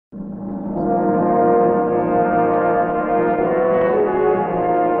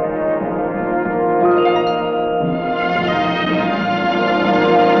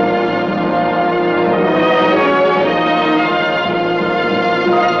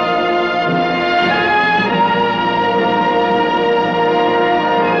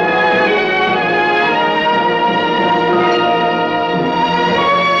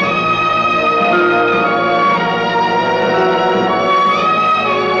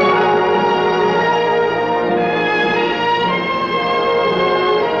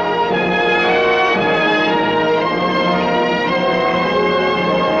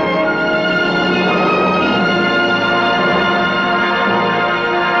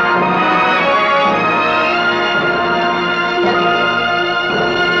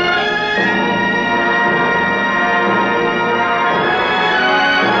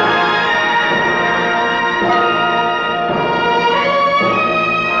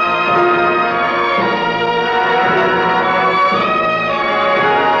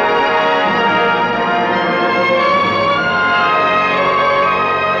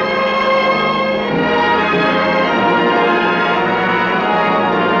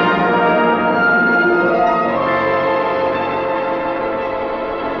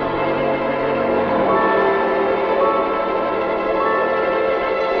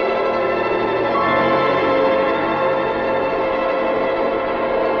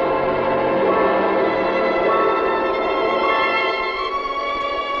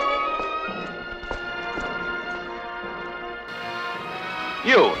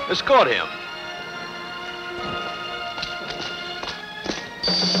Escort him.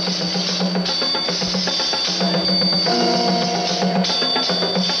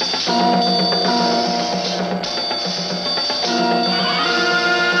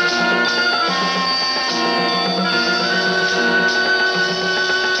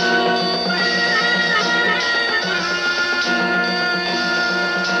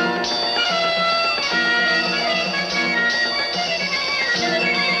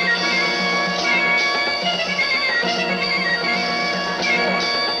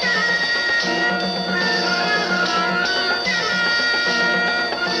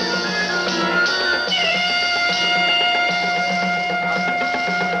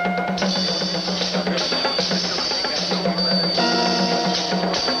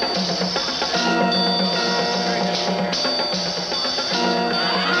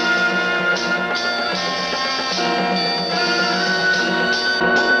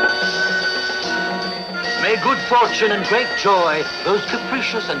 Fortune and great joy, those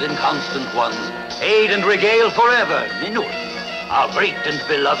capricious and inconstant ones, aid and regale forever Ninur, our great and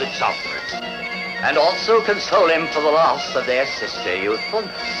beloved sovereign. And also console him for the loss of their sister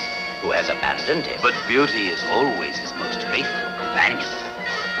Youthfulness, who has abandoned him. But beauty is always his most faithful companion.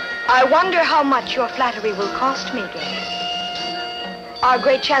 I wonder how much your flattery will cost me, Gay. Our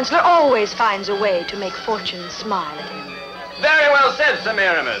great Chancellor always finds a way to make fortune smile at him. Very well said,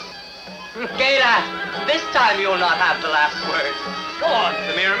 Semiramis. Gala, this time you'll not have the last word. Go on,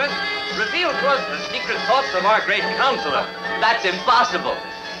 Semiramis. Reveal to us the secret thoughts of our great counselor. That's impossible.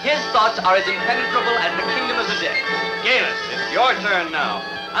 His thoughts are as impenetrable as the kingdom of the dead. Galus, it's your turn now.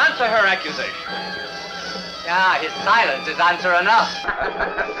 Answer her accusation. Ah, his silence is answer enough.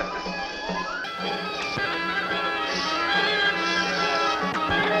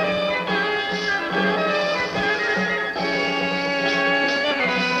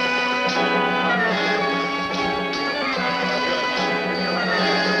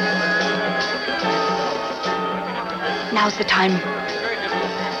 Now's the time.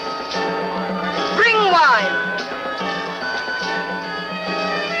 Bring wine!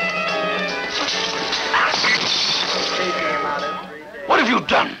 What have you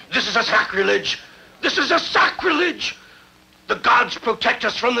done? This is a sacrilege! This is a sacrilege! The gods protect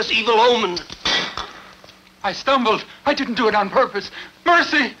us from this evil omen. I stumbled. I didn't do it on purpose.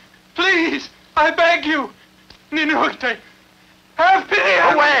 Mercy! Please! I beg you! Ninurte! Have pity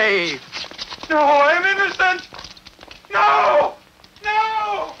on me! Away! No, I'm innocent! No!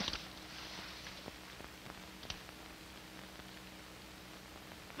 No!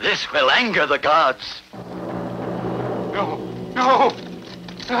 This will anger the gods. No! No!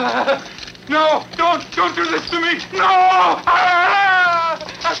 No! Don't do this to me! No! Ah!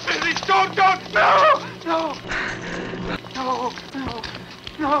 Please, don't! No! No! No! No!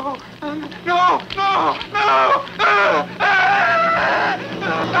 No! No! No! No!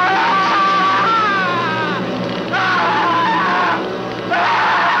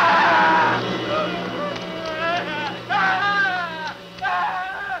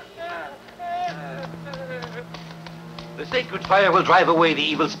 The sacred fire will drive away the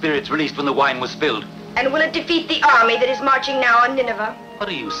evil spirits released when the wine was spilled. And will it defeat the army that is marching now on Nineveh? What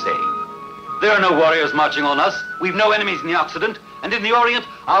are you saying? There are no warriors marching on us. We've no enemies in the Occident. And in the Orient,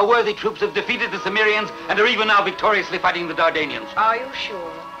 our worthy troops have defeated the Cimmerians and are even now victoriously fighting the Dardanians. Are you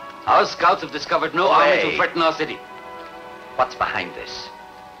sure? Our scouts have discovered no army to threaten our city. What's behind this?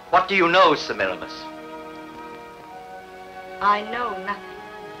 What do you know, Semiramis? I know nothing.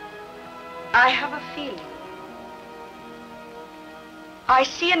 I have a feeling. I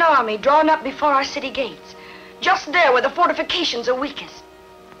see an army drawn up before our city gates, just there where the fortifications are weakest.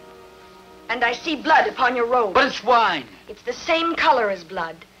 And I see blood upon your robe. But it's wine. It's the same color as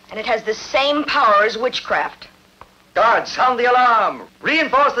blood, and it has the same power as witchcraft. Guards, sound the alarm.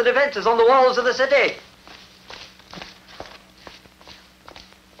 Reinforce the defenses on the walls of the city.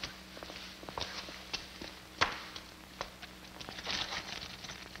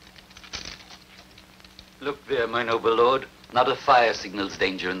 Look there, my noble lord. Not a fire signals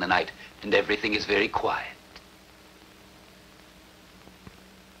danger in the night, and everything is very quiet.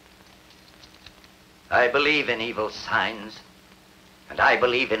 I believe in evil signs, and I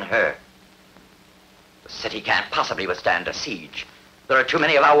believe in her. The city can't possibly withstand a siege. There are too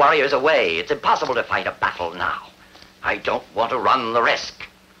many of our warriors away. It's impossible to fight a battle now. I don't want to run the risk.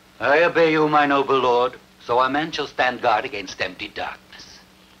 I obey you, my noble lord, so our men shall stand guard against empty darkness.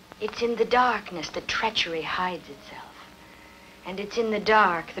 It's in the darkness that treachery hides itself. And it's in the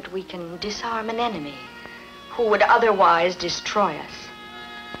dark that we can disarm an enemy who would otherwise destroy us.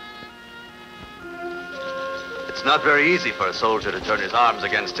 It's It's not very easy for a soldier to turn his arms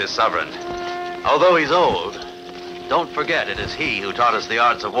against his sovereign. Although he's old, don't forget it is he who taught us the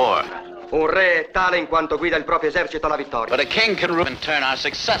arts of war. Un re è tale in quanto guida il proprio esercito alla vittoria. But a king can rule and turn our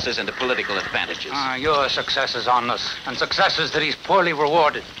successes into political advantages. Your successes on us, and successes that he's poorly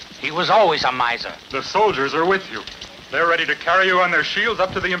rewarded. He was always a miser. The soldiers are with you. They're ready to carry you on their shields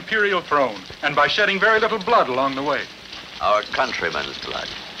up to the imperial throne, and by shedding very little blood along the way. Our countrymen's blood.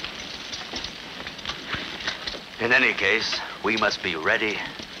 In any case, we must be ready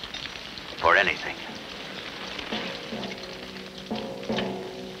for anything.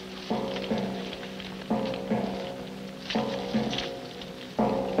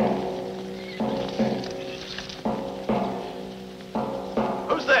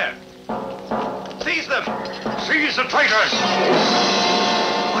 Who's there? Seize them! Seize the traitors!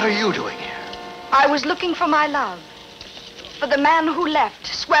 What are you doing here? I was looking for my love. For the man who left,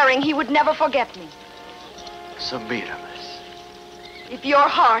 swearing he would never forget me. Semiramis. If your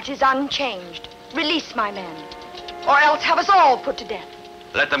heart is unchanged, release my men. Or else have us all put to death.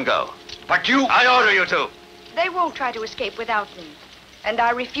 Let them go. But you, I order you to. They won't try to escape without me. And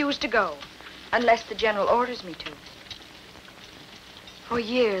I refuse to go, unless the general orders me to. For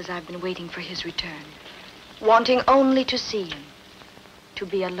years I've been waiting for his return, wanting only to see him, to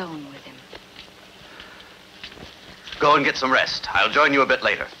be alone with him. Go and get some rest. I'll join you a bit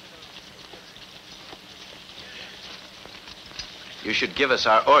later. You should give us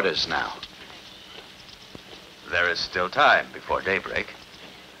our orders now. There is still time before daybreak.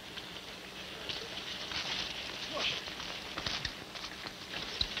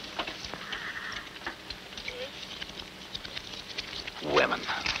 Women.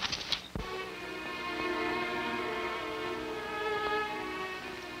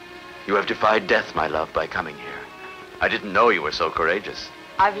 You have defied death, my love, by coming here. I didn't know you were so courageous.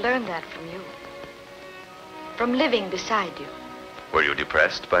 I've learned that from you. From living beside you. Were you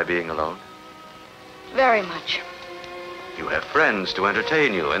depressed by being alone? Very much. You have friends to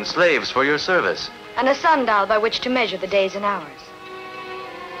entertain you and slaves for your service. And a sundial by which to measure the days and hours.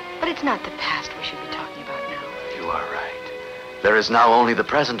 But it's not the past we should be talking about now. You are right. There is now only the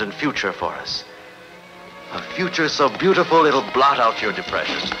present and future for us. A future so beautiful it'll blot out your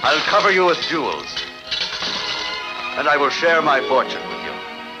depression. I'll cover you with jewels. And I will share my fortune with you.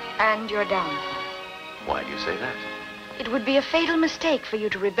 And your downfall. Why do you say that? It would be a fatal mistake for you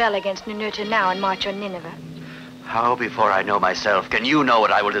to rebel against Ninurta now and march on Nineveh. How, before I know myself, can you know what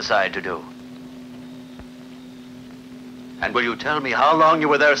I will decide to do? And will you tell me how long you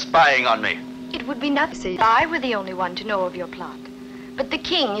were there spying on me? It would be nothing. I were the only one to know of your plot. But the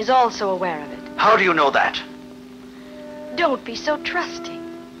king is also aware of it. How do you know that? Don't be so trusting.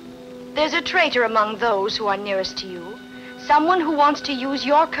 There's a traitor among those who are nearest to you. Someone who wants to use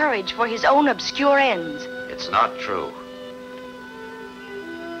your courage for his own obscure ends. It's not true.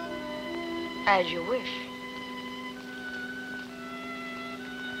 As you wish.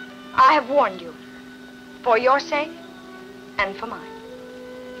 I have warned you. For your sake and for mine.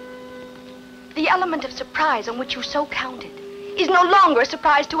 The element of surprise on which you so counted is no longer a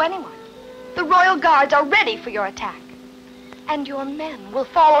surprise to anyone. The royal guards are ready for your attack. And your men will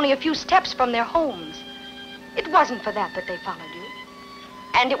fall only a few steps from their homes. It wasn't for that they followed you.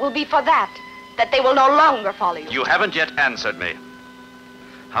 And it will be for that they will no longer follow you. You haven't yet answered me.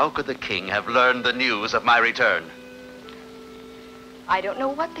 How could the king have learned the news of my return? I don't know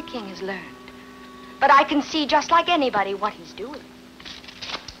what the king has learned. But I can see just like anybody what he's doing.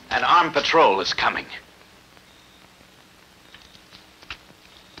 An armed patrol is coming.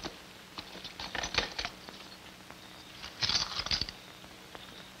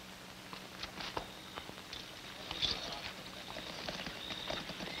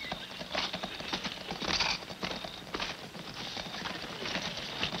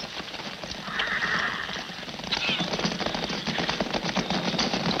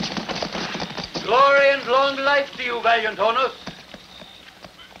 Glory and long life to you, valiant Honus.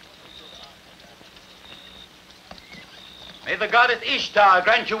 May the goddess Ishtar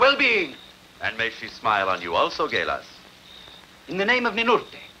grant you well-being. And may she smile on you also, Gelas. In the name of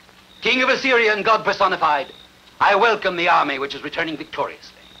Ninurta, king of Assyria and God personified, I welcome the army which is returning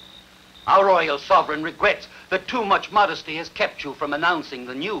victoriously. Our royal sovereign regrets that too much modesty has kept you from announcing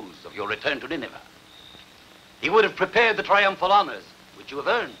the news of your return to Nineveh. He would have prepared the triumphal honors which you have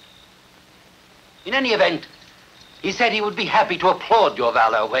earned. In any event, he said he would be happy to applaud your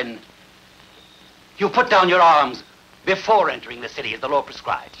valor when you put down your arms before entering the city as the law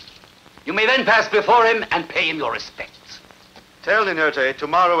prescribes. You may then pass before him and pay him your respects. Tell Ninurta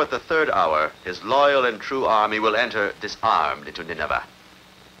tomorrow at the 3rd hour, his loyal and true army will enter disarmed into Nineveh,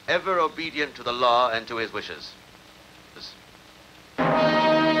 ever obedient to the law and to his wishes.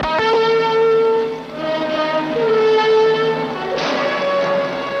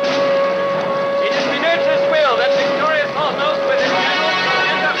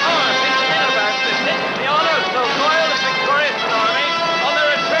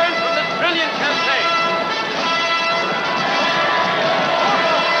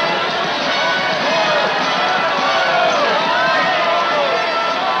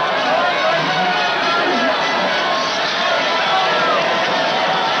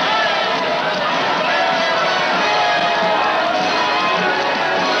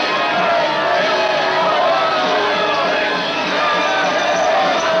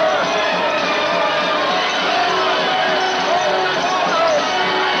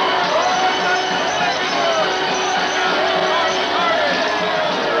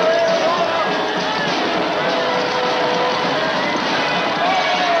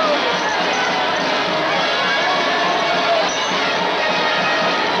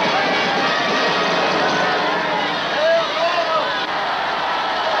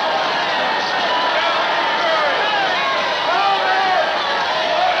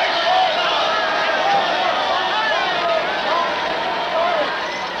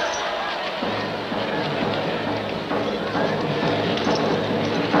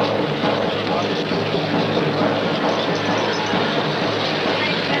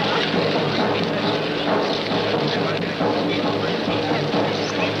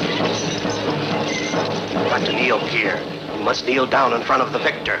 kneel down in front of the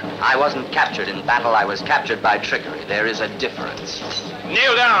victor. I wasn't captured in battle. I was captured by trickery. There is a difference.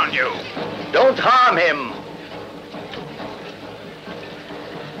 Kneel down, you. Don't harm him.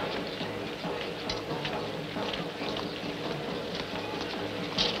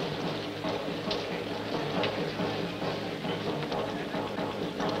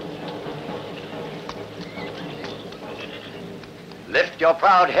 Lift your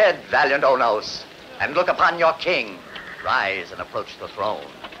proud head, valiant Onos, and look upon your king. Rise and approach the throne.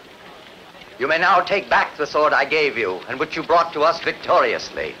 You may now take back the sword I gave you, and which you brought to us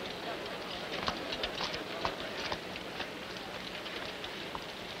victoriously.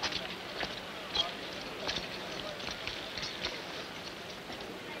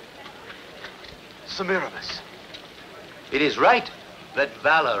 Semiramis. It is right. Let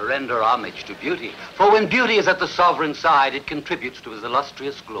valor render homage to beauty. For when beauty is at the sovereign's side, it contributes to his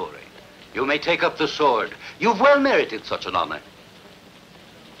illustrious glory. You may take up the sword. You've well merited such an honor.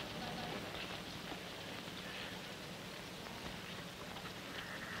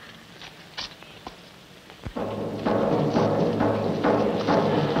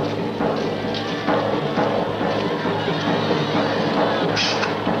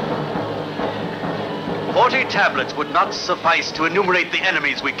 Tablets would not suffice to enumerate the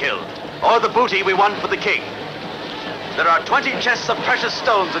enemies we killed, or the booty we won for the king. There are 20 chests of precious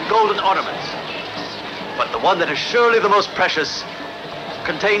stones and golden ornaments. But the one that is surely the most precious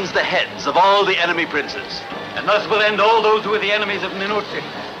contains the heads of all the enemy princes. And thus will end all those who are the enemies of Ninurta.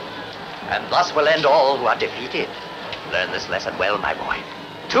 And thus will end all who are defeated. Learn this lesson well, my boy.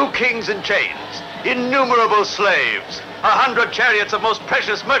 2 kings in chains, innumerable slaves, 100 chariots of most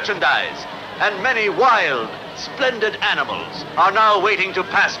precious merchandise, and many wild, splendid animals are now waiting to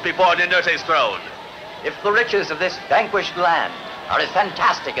pass before Ninurta's throne. If the riches of this vanquished land are as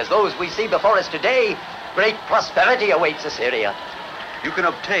fantastic as those we see before us today, great prosperity awaits Assyria. You can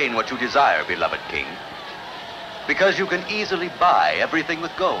obtain what you desire, beloved king, because you can easily buy everything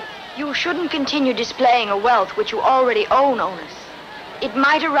with gold. You shouldn't continue displaying a wealth which you already own, Onus. It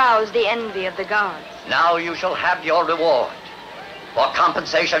might arouse the envy of the guards. Now you shall have your reward. For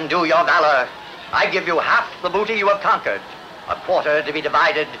compensation due your valor, I give you half the booty you have conquered, a quarter to be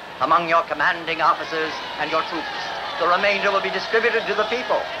divided among your commanding officers and your troops. The remainder will be distributed to the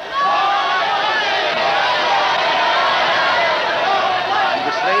people. And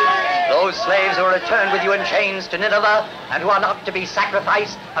the slaves? Those slaves who are returned with you in chains to Nineveh and who are not to be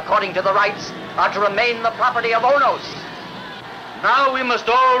sacrificed according to the rites are to remain the property of Onos. Now we must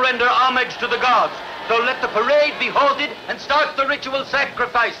all render homage to the gods. So let the parade be halted and start the ritual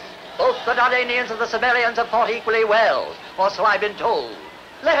sacrifice. Both the Dardanians and the Cimmerians have fought equally well, or so I've been told.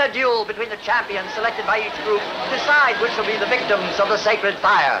 Let a duel between the champions selected by each group decide which will be the victims of the sacred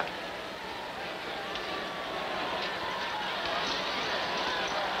fire.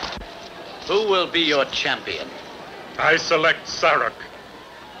 Who will be your champion? I select Sarek.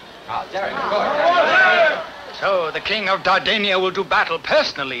 So the king of Dardania will do battle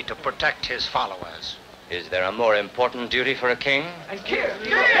personally to protect his followers. Is there a more important duty for a king?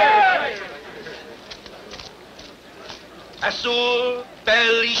 Assur,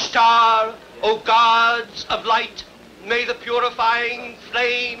 Bel, Ishtar, O gods of light, may the purifying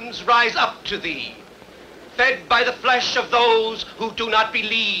flames rise up to thee, fed by the flesh of those who do not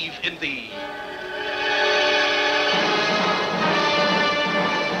believe in thee.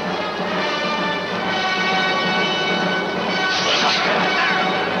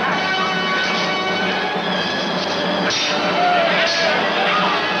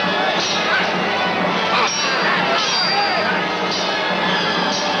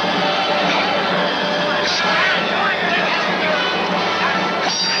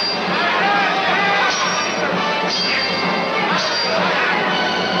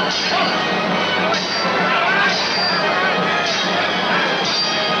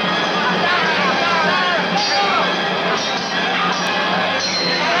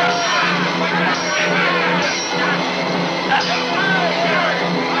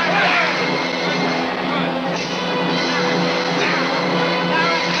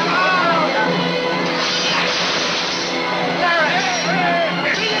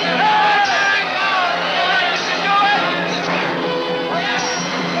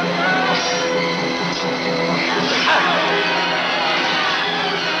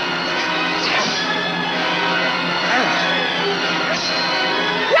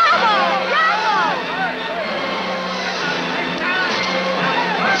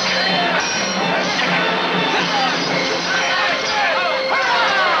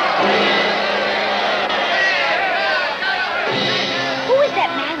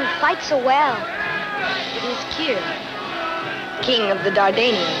 So well. It is Kir. king of the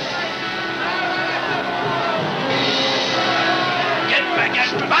Dardanians. Get back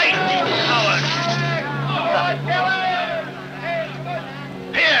and fight, you coward!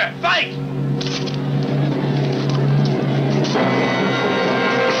 Here, fight!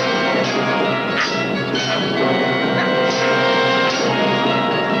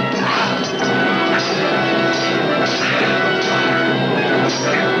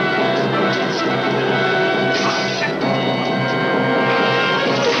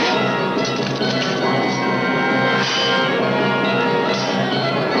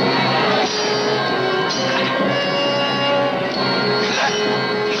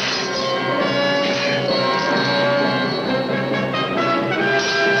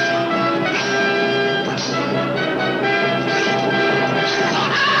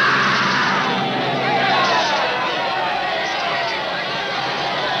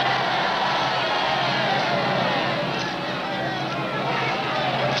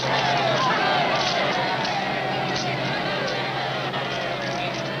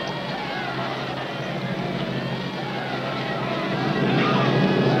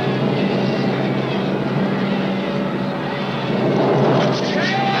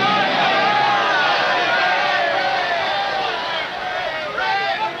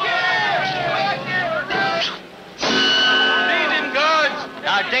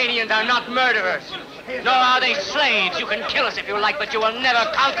 Dardanians are not murderers, nor are they slaves. You can kill us if you like, but you will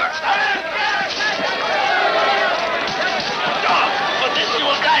never conquer. For this you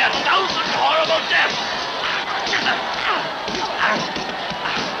will die 1,000 horrible deaths.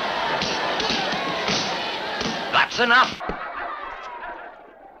 That's enough.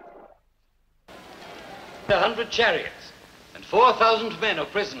 100 chariots and 4,000 men are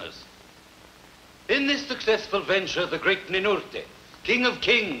prisoners. In this successful venture, the great Ninurte, King of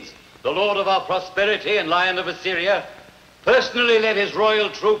Kings, the Lord of our prosperity and Lion of Assyria, personally led his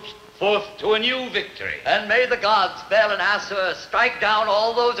royal troops forth to a new victory. And may the gods, Bel and Assur, strike down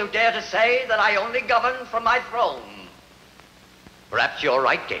all those who dare to say that I only govern from my throne. Perhaps you're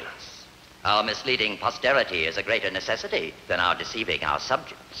right, Galus. Our misleading posterity is a greater necessity than our deceiving our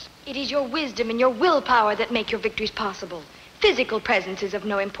subjects. It is your wisdom and your willpower that make your victories possible. Physical presence is of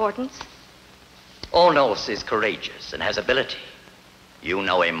no importance. Onos is courageous and has ability. You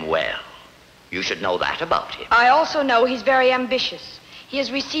know him well. You should know that about him. I also know he's very ambitious. He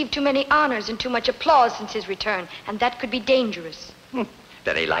has received too many honors and too much applause since his return, and that could be dangerous.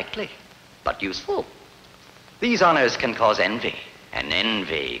 Very likely, but useful. These honors can cause envy, and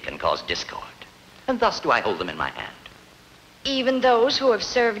envy can cause discord. And thus do I hold them in my hand. Even those who have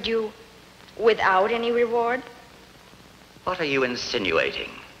served you without any reward? What are you insinuating?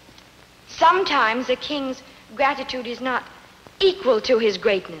 Sometimes a king's gratitude is not equal to his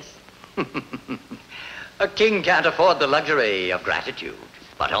greatness. A king can't afford the luxury of gratitude,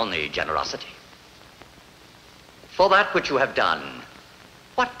 but only generosity. For that which you have done,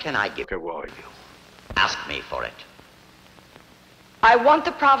 what can I give reward you? Ask me for it. I want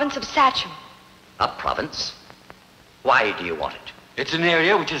the province of Sachem. A province? Why do you want it? It's an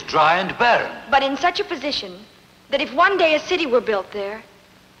area which is dry and barren. But in such a position that if one day a city were built there,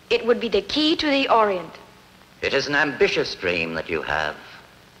 it would be the key to the Orient. It is an ambitious dream that you have.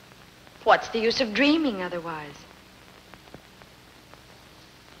 What's the use of dreaming otherwise?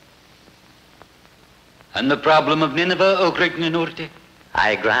 And the problem of Nineveh, O great Ninurte?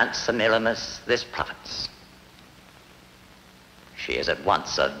 I grant Semiramis this province. She is at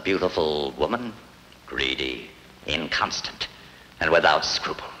once a beautiful woman, greedy, inconstant, and without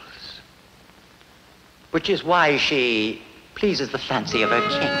scruples. Which is why she pleases the fancy of her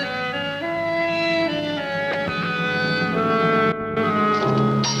king.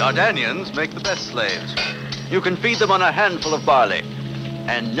 Dardanians make the best slaves. You can feed them on a handful of barley,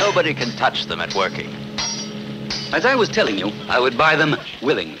 and nobody can touch them at working. As I was telling you, I would buy them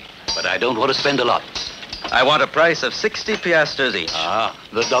willingly, but I don't want to spend a lot. I want a price of 60 piastres each. Ah,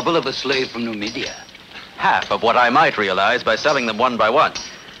 the double of a slave from Numidia. Half of what I might realize by selling them one by one.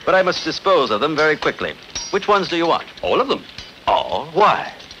 But I must dispose of them very quickly. Which ones do you want? All of them. All?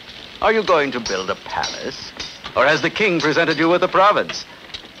 Why? Are you going to build a palace? Or has the king presented you with a province?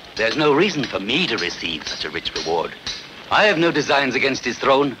 There's no reason for me to receive such a rich reward. I have no designs against his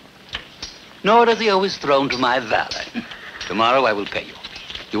throne, nor does he owe his throne to my valet. Tomorrow I will pay you.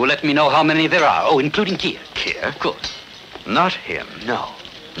 You will let me know how many there are, including Kier. Kier? Of course. Not him, no.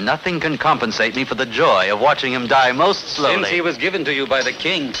 Nothing can compensate me for the joy of watching him die most slowly. Since he was given to you by the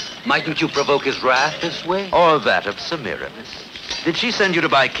king, mightn't you provoke his wrath this way? Or that of Semiramis. Did she send you to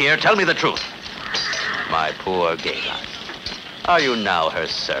buy Kier? Tell me the truth. My poor Galen. Are you now her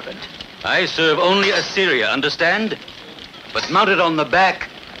servant? I serve only Assyria, understand? but mounted on the back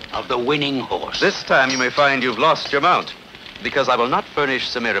of the winning horse. This time you may find you've lost your mount, because I will not furnish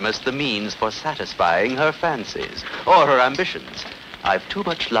Semiramis the means for satisfying her fancies or her ambitions. I've too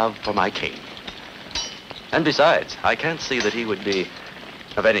much love for my king. And besides, I can't see that he would be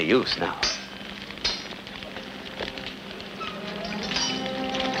of any use now.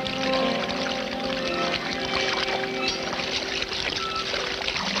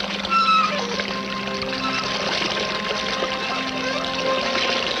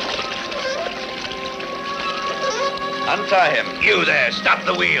 Untie him. You there, stop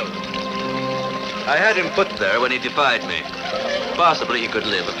the wheel. I had him put there when he defied me. Possibly he could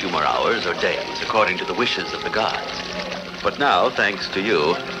live a few more hours or days, according to the wishes of the gods. But now, thanks to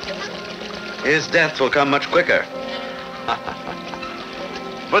you, his death will come much quicker.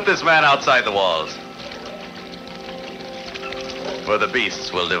 Put this man outside the walls, or the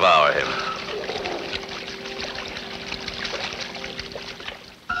beasts will devour him.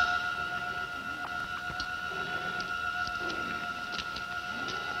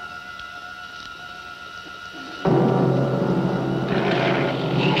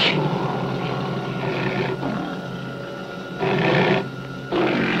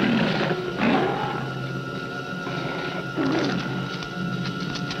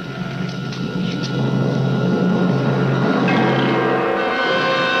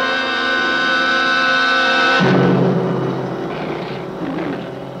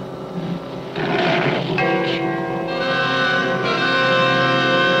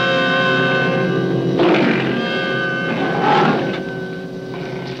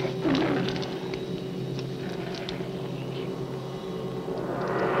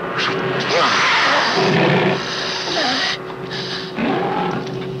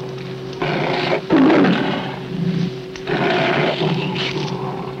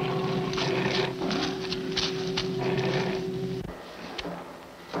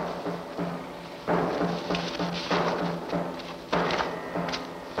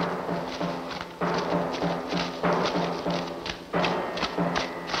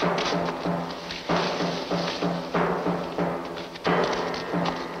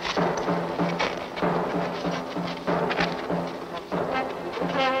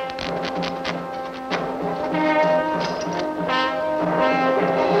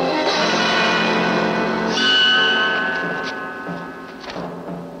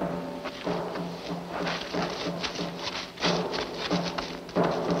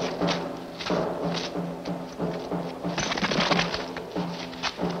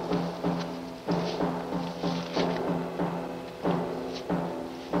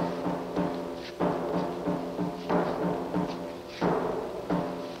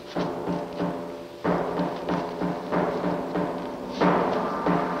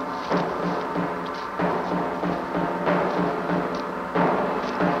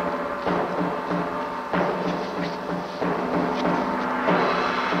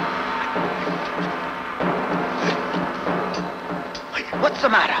 What's the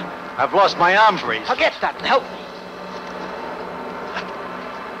matter? I've lost my arms race. Forget that and help me.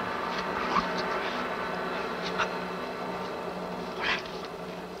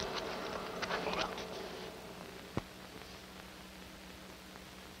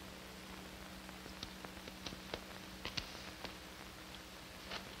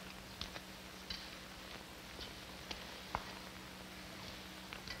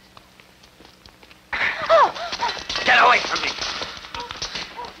 Get away from me!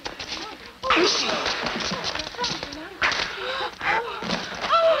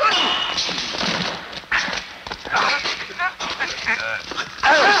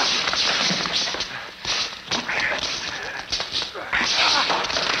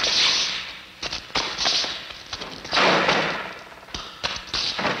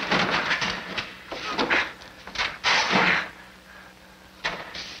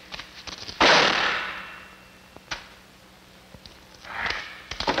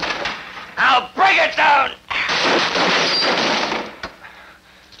 Now bring it down!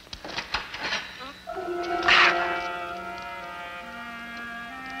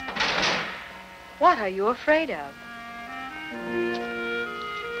 What are you afraid of?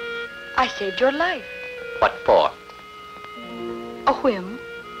 I saved your life. What for? A whim.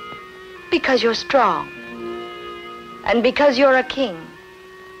 Because you're strong. And because you're a king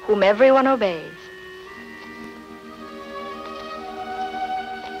whom everyone obeys.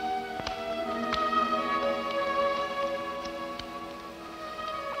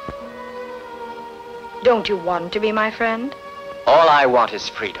 Don't you want to be my friend? All I want is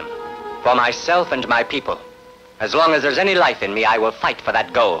freedom. For myself and my people. As long as there's any life in me, I will fight for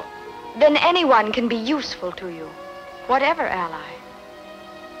that goal. Then anyone can be useful to you. Whatever ally,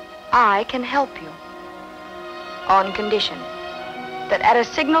 I can help you. On condition that at a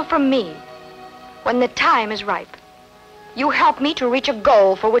signal from me, when the time is ripe, you help me to reach a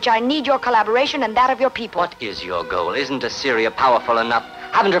goal for which I need your collaboration and that of your people. What is your goal? Isn't Assyria powerful enough?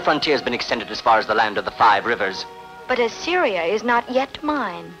 Haven't her frontiers been extended as far as the land of the 5 rivers? But Assyria is not yet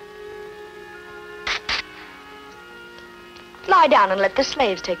mine. Lie down and let the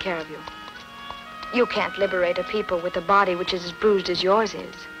slaves take care of you. You can't liberate a people with a body which is as bruised as yours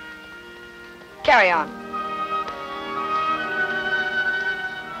is. Carry on.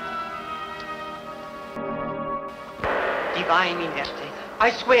 Divine Inerte,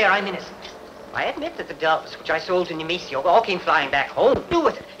 I swear I'm innocent. I admit that the doves, which I sold to Nemesio, all came flying back home. Do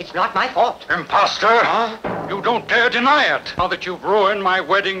with it. It's not my fault. Imposter! Huh? You don't dare deny it, now that you've ruined my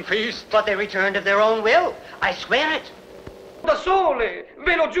wedding feast. But they returned of their own will. I swear it. Da sole,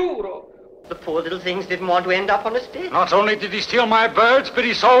 ve lo giuro. The poor little things didn't want to end up on a spit. Not only did he steal my birds, but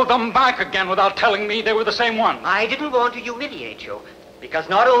he sold them back again without telling me they were the same one. I didn't want to humiliate you, because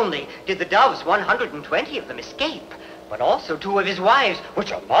not only did the doves, 120 of them, escape, but also 2 of his wives,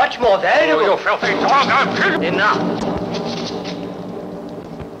 which are much more valuable. Oh, you filthy dog, I'll kill you. Enough.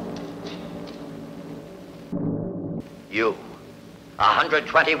 You.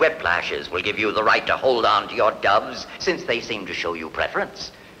 120 whiplashes will give you the right to hold on to your doves, since they seem to show you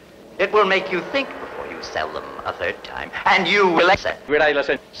preference. It will make you think before you sell them a 3rd time, and you will accept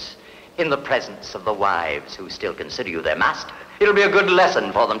in the presence of the wives who still consider you their master. It'll be a good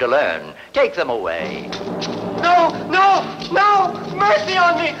lesson for them to learn. Take them away. No, no, no! Mercy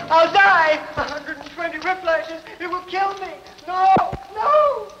on me! I'll die! 120 whiplashes, it will kill me! No,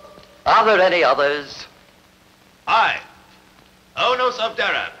 no! Are there any others? I, Onos of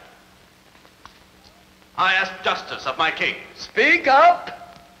Deran. I ask justice of my king. Speak up!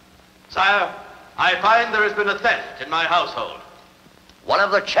 Sire, I find there has been a theft in my household. One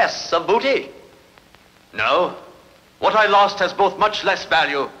of the chests of booty? No. What I lost has both much less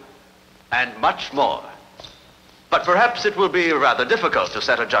value and much more. But perhaps it will be rather difficult to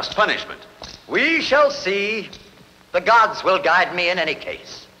set a just punishment. We shall see. The gods will guide me in any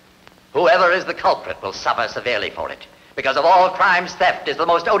case. Whoever is the culprit will suffer severely for it. Because of all crimes, theft is the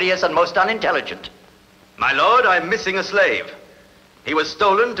most odious and most unintelligent. My lord, I'm missing a slave. He was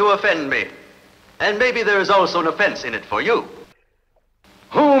stolen to offend me. And maybe there is also an offense in it for you.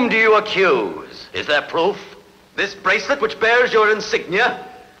 Whom do you accuse? Is there proof? This bracelet, which bears your insignia,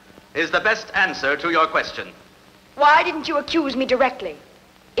 is the best answer to your question. Why didn't you accuse me directly?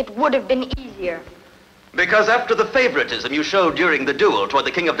 It would have been easier. Because after the favoritism you showed during the duel toward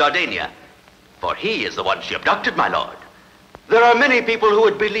the King of Dardania, for he is the one she abducted, my lord, there are many people who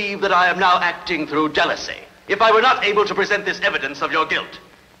would believe that I am now acting through jealousy if I were not able to present this evidence of your guilt.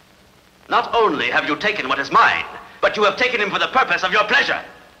 Not only have you taken what is mine, but you have taken him for the purpose of your pleasure,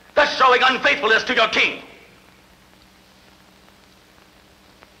 thus showing unfaithfulness to your king.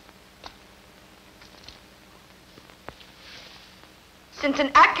 Since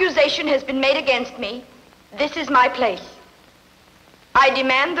an accusation has been made against me, this is my place. I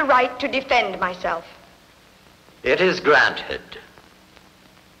demand the right to defend myself. It is granted.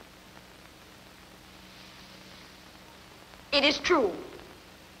 It is true.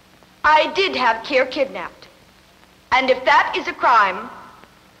 I did have Keir kidnapped. And if that is a crime,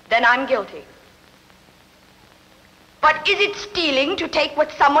 then I'm guilty. But is it stealing to take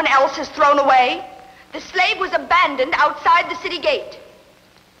what someone else has thrown away? The slave was abandoned outside the city gate.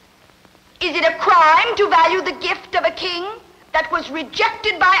 Is it a crime to value the gift of a king that was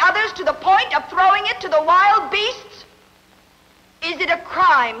rejected by others to the point of throwing it to the wild beasts? Is it a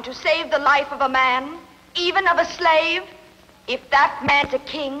crime to save the life of a man, even of a slave, if that man's a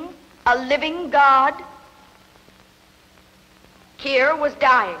king, a living god? Keir was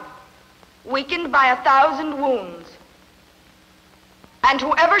dying, weakened by 1,000 wounds. And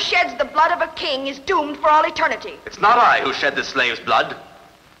whoever sheds the blood of a king is doomed for all eternity. It's not I who shed the slave's blood.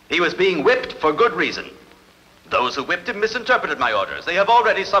 He was being whipped for good reason. Those who whipped him misinterpreted my orders. They have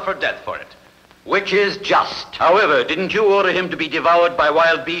already suffered death for it. Which is just. However, didn't you order him to be devoured by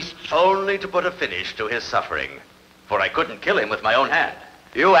wild beasts? Only to put a finish to his suffering. For I couldn't kill him with my own hand.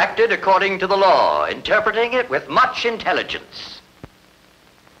 You acted according to the law, interpreting it with much intelligence.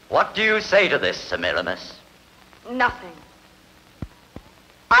 What do you say to this, Semiramis? Nothing.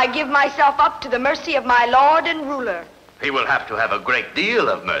 I give myself up to the mercy of my lord and ruler. He will have to have a great deal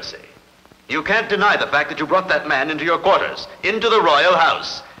of mercy. You can't deny the fact that you brought that man into your quarters, into the royal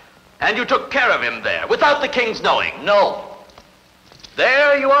house. And you took care of him there, without the king's knowing. No.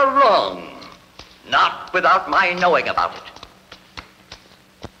 There you are wrong. Not without my knowing about it.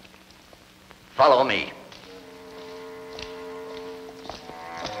 Follow me.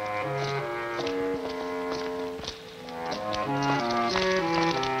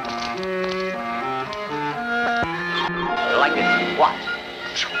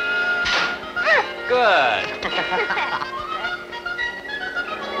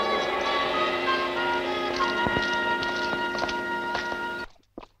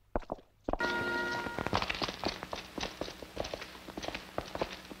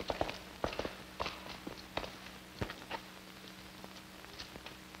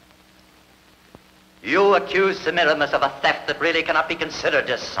 You accuse Semiramis of a theft that really cannot be considered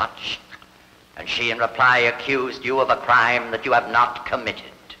as such. And she in reply accused you of a crime that you have not committed.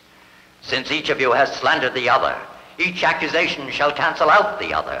 Since each of you has slandered the other, each accusation shall cancel out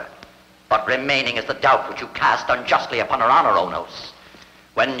the other. But remaining is the doubt which you cast unjustly upon her honor, Onos,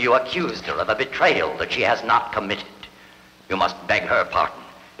 when you accused her of a betrayal that she has not committed. You must beg her pardon.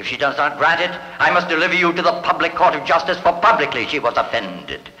 If she does not grant it, I must deliver you to the public court of justice, for publicly she was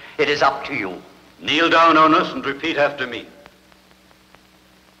offended. It is up to you. Kneel down, Onos, and repeat after me.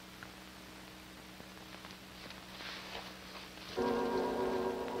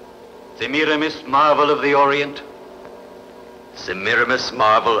 Semiramis, marvel of the Orient. Semiramis,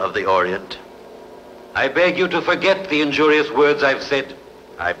 marvel of the Orient. I beg you to forget the injurious words I've said.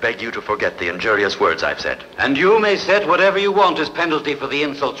 I beg you to forget the injurious words I've said. And you may set whatever you want as penalty for the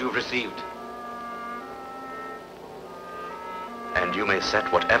insult you've received. And you may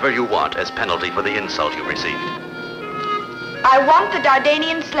set whatever you want as penalty for the insult you received. I want the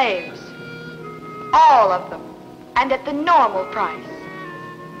Dardanian slaves. All of them. And at the normal price.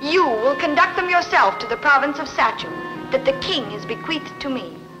 You will conduct them yourself to the province of Sachem that the king has bequeathed to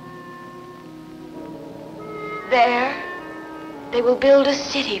me. There, they will build a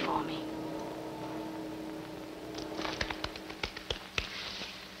city for me.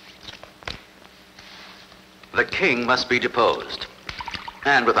 The king must be deposed.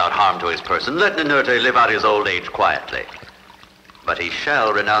 And without harm to his person, let Ninurte live out his old age quietly. But he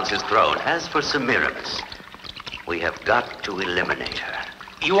shall renounce his throne. As for Semiramis, we have got to eliminate her.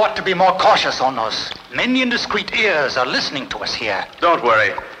 You ought to be more cautious, Onos. Many indiscreet ears are listening to us here. Don't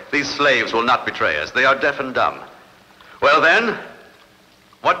worry. These slaves will not betray us. They are deaf and dumb. Well then,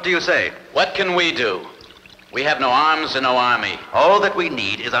 what do you say? What can we do? We have no arms and no army. All that we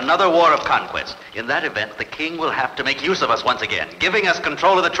need is another war of conquest. In that event, the king will have to make use of us once again, giving us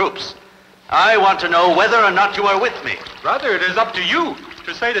control of the troops. I want to know whether or not you are with me. Rather, it is up to you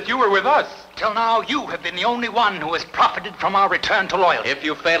to say that you were with us. Till now, you have been the only one who has profited from our return to loyalty. If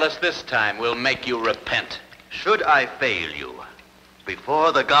you fail us this time, we'll make you repent. Should I fail you,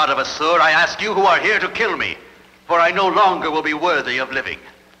 before the god of Assur, I ask you who are here to kill me, for I no longer will be worthy of living.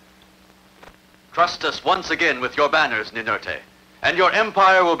 Trust us once again with your banners, Ninurte, and your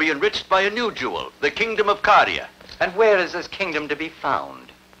empire will be enriched by a new jewel, the kingdom of Cardia. And where is this kingdom to be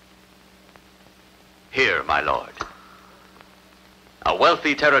found? Here, my lord. A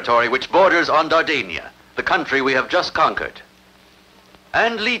wealthy territory which borders on Dardania, the country we have just conquered.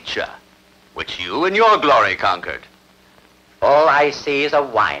 And Lycia, which you in your glory conquered. All I see is a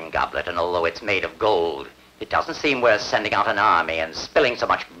wine goblet, and although it's made of gold, it doesn't seem worth sending out an army and spilling so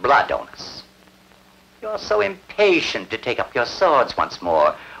much blood on us. You're so impatient to take up your swords once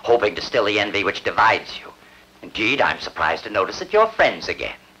more, hoping to still the envy which divides you. Indeed, I'm surprised to notice that you're friends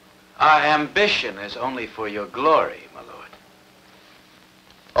again. Our ambition is only for your glory, my lord.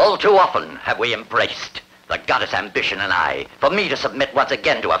 All too often have we embraced, the goddess ambition and I, for me to submit once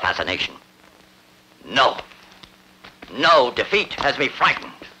again to her fascination. No. No, defeat has me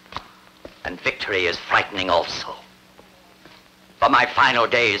frightened. And victory is frightening also. For my final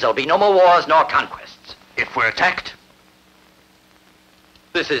days, there'll be no more wars nor conquests. If we're attacked?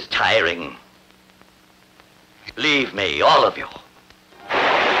 This is tiring. Leave me, all of you. Good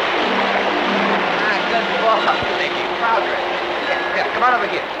boy. You're making progress. Here, come on over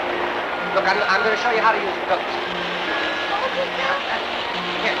here. Look, I'm going to show you how to use the goats.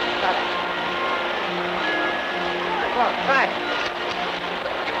 Here, try that. Come on, try it.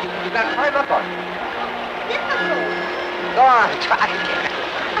 You've got to climb up on it. Go on, try it again.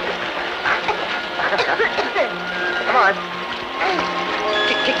 Come on.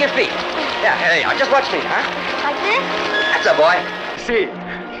 Kick your feet. Yeah, there you are. Just watch me, huh? Like this? That's a boy. See.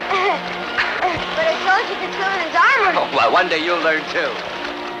 But I told you could swim in his armor. Oh, well, one day you'll learn, too.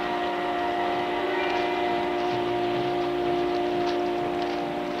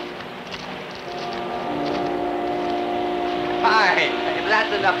 Fine.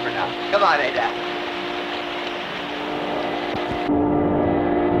 That's enough for now. Come on, Ada.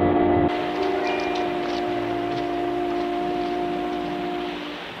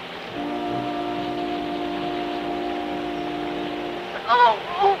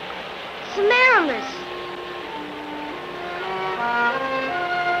 Oh, Semiramis.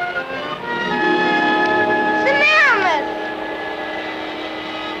 Semiramis!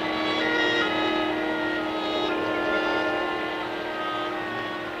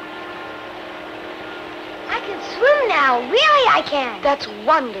 I can swim now. Really, I can. That's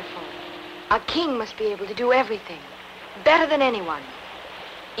wonderful. A king must be able to do everything. Better than anyone.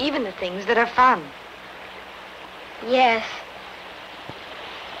 Even the things that are fun. Yes.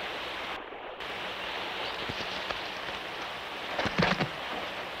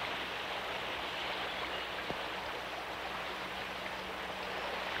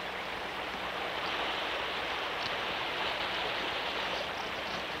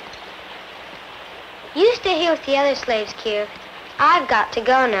 You stay here with the other slaves, Kier. I've got to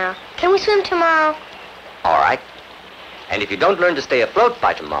go now. Can we swim tomorrow? All right. And if you don't learn to stay afloat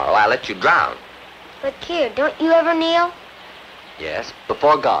by tomorrow, I'll let you drown. But, Kier, don't you ever kneel? Yes,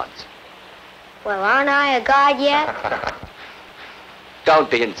 before gods. Well, aren't I a god yet?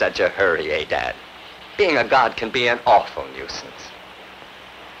 Don't be in such a hurry, eh, Dad? Being a god can be an awful nuisance.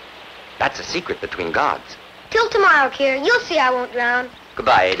 That's a secret between gods. Till tomorrow, Kier. You'll see I won't drown.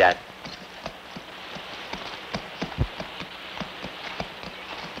 Goodbye, eh, Dad?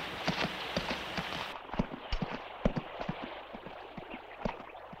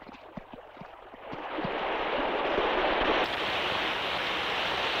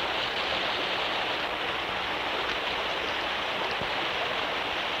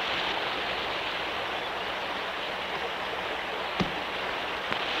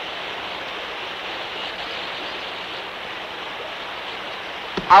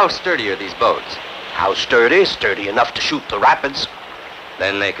 How sturdy are these boats? How sturdy? Sturdy enough to shoot the rapids.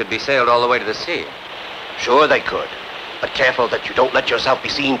 Then they could be sailed all the way to the sea. Sure they could. But careful that you don't let yourself be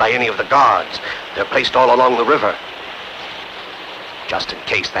seen by any of the guards. They're placed all along the river. Just in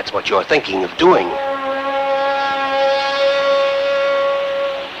case that's what you're thinking of doing.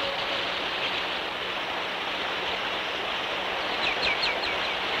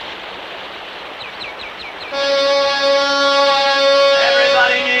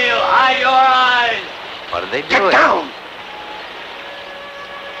 What are they doing? Get down!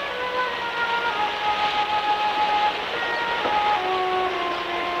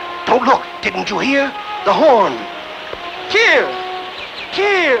 Don't look! Didn't you hear? The horn! Kier!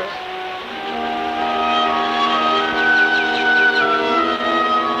 Kier!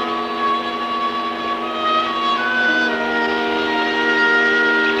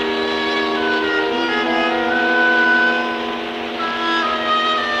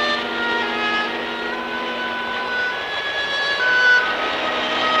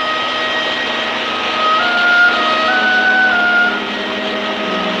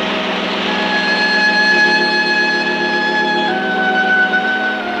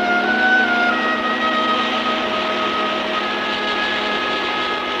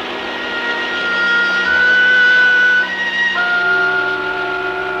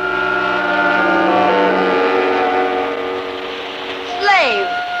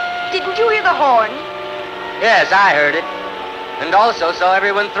 Yes, I heard it. And also saw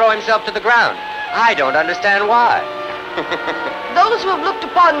everyone throw himself to the ground. I don't understand why. Those who have looked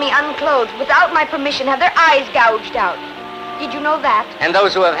upon me unclothed without my permission have their eyes gouged out. Did you know that? And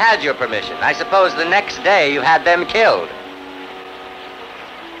those who have had your permission. I suppose the next day you had them killed.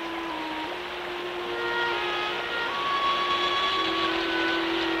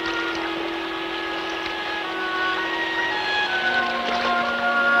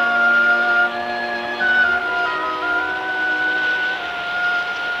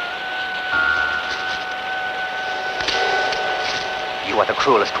 You are the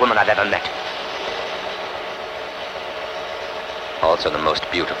cruelest woman I've ever met. Also the most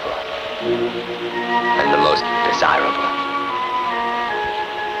beautiful. And the most desirable.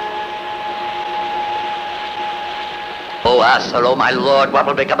 Oh, Asser, oh, my lord, what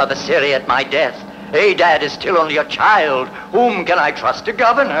will become of Assyria at my death? Adad is still only a child. Whom can I trust to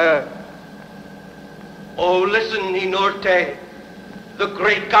govern her? Oh, listen, Ninurte. The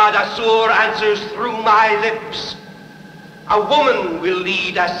great god Assur answers through my lips. A woman will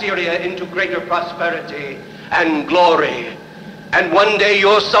lead Assyria into greater prosperity and glory. And one day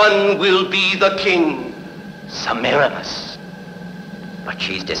your son will be the king. Semiramis. But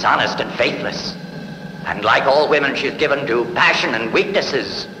she's dishonest and faithless. And like all women, she's given to passion and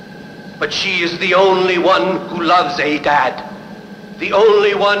weaknesses. But she is the only one who loves Adad. The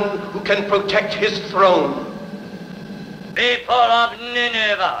only one who can protect his throne. People of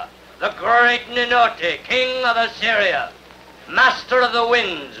Nineveh, the great Ninurte, king of Assyria, master of the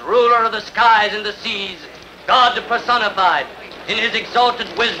winds, ruler of the skies and the seas, God personified, in his exalted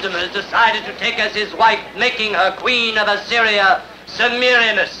wisdom has decided to take as his wife, making her queen of Assyria,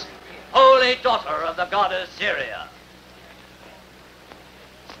 Semiramis, holy daughter of the goddess Syria.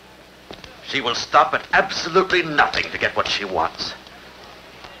 She will stop at absolutely nothing to get what she wants.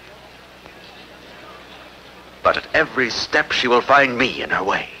 But at every step she will find me in her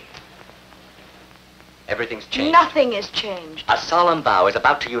way. Everything's changed. Nothing is changed. A solemn vow is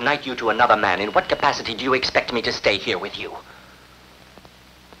about to unite you to another man. In what capacity do you expect me to stay here with you?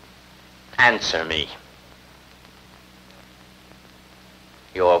 Answer me.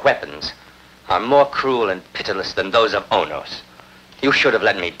 Your weapons are more cruel and pitiless than those of Onos. You should have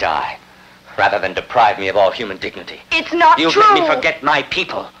let me die, rather than deprive me of all human dignity. It's not You've true. made me forget my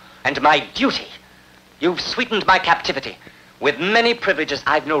people and my duty. You've sweetened my captivity with many privileges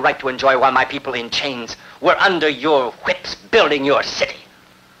I've no right to enjoy while my people in chains were under your whips building your city.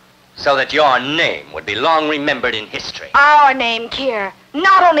 So that your name would be long remembered in history. Our name, Keir,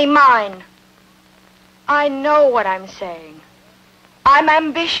 not only mine. I know what I'm saying. I'm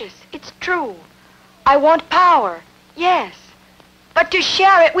ambitious, it's true. I want power, yes. But to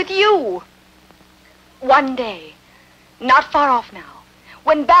share it with you. One day, not far off now,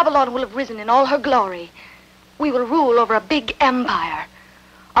 when Babylon will have risen in all her glory, we will rule over a big empire.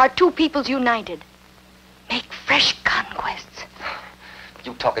 Our two peoples united. Make fresh conquests.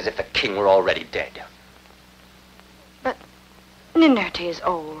 You talk as if the king were already dead. But Ninurta is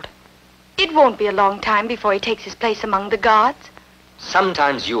old. It won't be a long time before he takes his place among the gods.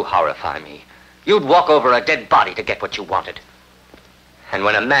 Sometimes you horrify me. You'd walk over a dead body to get what you wanted. And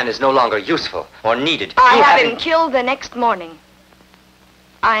when a man is no longer useful or needed, I have him killed the next morning.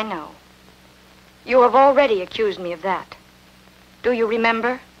 I know. You have already accused me of that. Do you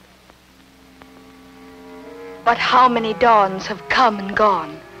remember? But how many dawns have come and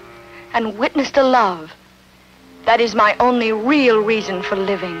gone and witnessed a love that is my only real reason for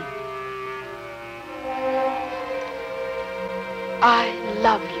living. I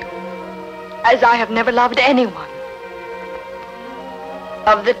love you as I have never loved anyone.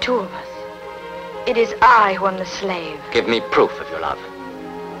 Of the two of us, it is I who am the slave. Give me proof of your love.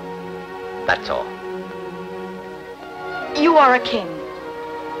 That's all. You are a king,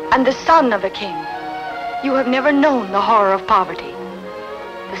 and the son of a king. You have never known the horror of poverty,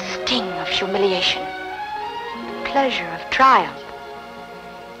 the sting of humiliation, the pleasure of triumph.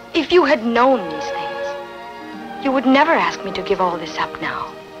 If you had known these things, you would never ask me to give all this up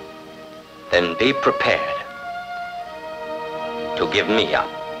now. Then be prepared to give me up.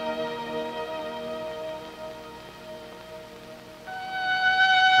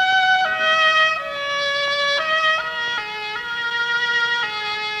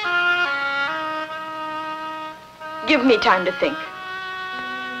 Give me time to think.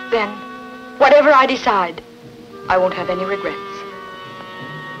 Then, whatever I decide, I won't have any regrets.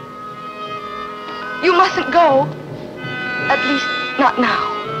 You mustn't go. At least, not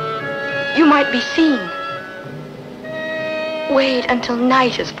now. You might be seen. Wait until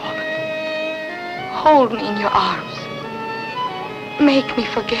night has fallen. Hold me in your arms. Make me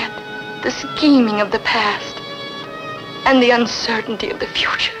forget the scheming of the past and the uncertainty of the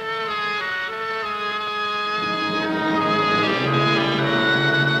future.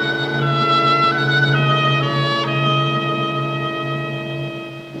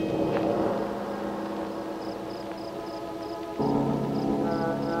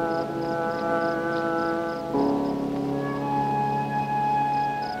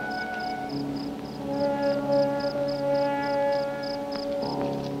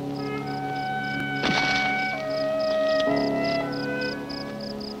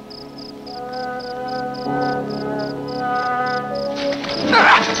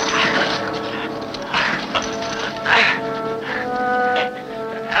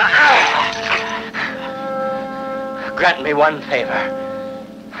 Grant me one favor.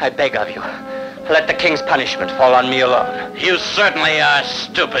 I beg of you. Let the king's punishment fall on me alone. You certainly are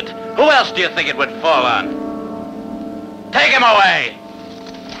stupid. Who else do you think it would fall on? Take him away!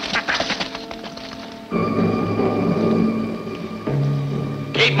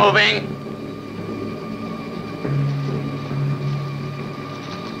 Keep moving.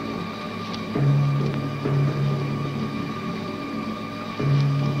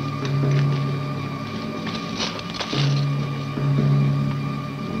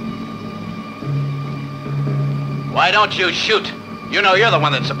 Why don't you shoot? You know you're the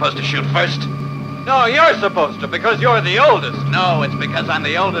one that's supposed to shoot first. No, you're supposed to, because you're the oldest. No, it's because I'm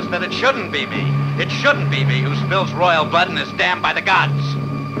the oldest that it shouldn't be me. It shouldn't be me who spills royal blood and is damned by the gods.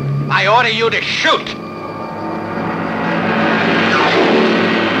 I order you to shoot!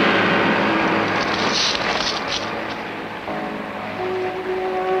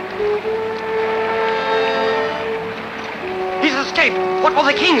 He's escaped. What will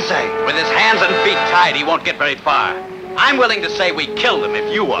the king say? With his hands and feet tied, he won't get very far. I'm willing to say we killed him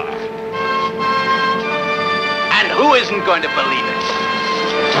if you are. And who isn't going to believe it?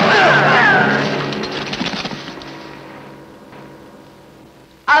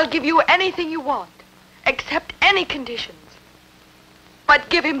 I'll give you anything you want, accept any conditions. But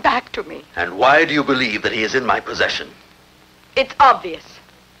give him back to me. And why do you believe that he is in my possession? It's obvious.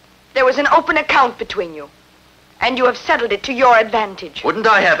 There was an open account between you, and you have settled it to your advantage. Wouldn't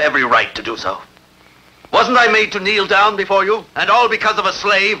I have every right to do so? Wasn't I made to kneel down before you, and all because of a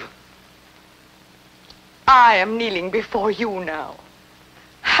slave? I am kneeling before you now.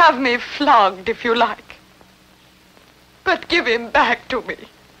 Have me flogged if you like. But give him back to me.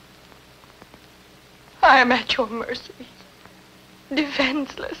 I am at your mercy.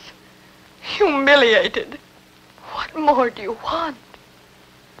 Defenseless. Humiliated. What more do you want?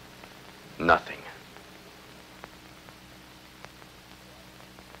 Nothing.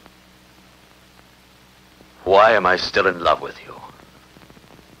 Why am I still in love with you?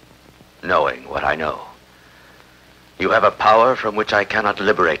 Knowing what I know. You have a power from which I cannot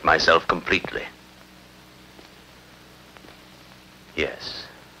liberate myself completely. Yes,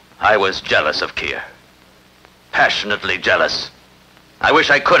 I was jealous of Keir. Passionately jealous. I wish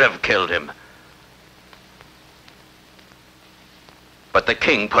I could have killed him. But the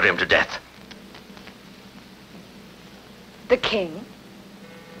king put him to death. The king?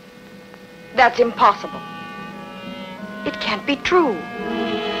 That's impossible. It can't be true.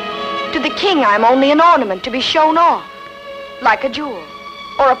 To the king, I'm only an ornament to be shown off, like a jewel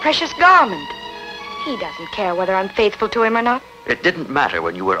or a precious garment. He doesn't care whether I'm faithful to him or not. It didn't matter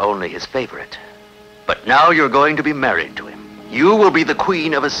when you were only his favorite. But now you're going to be married to him. You will be the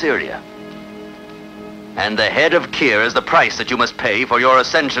queen of Assyria. And the head of Keir is the price that you must pay for your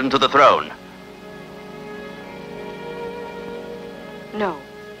ascension to the throne. No,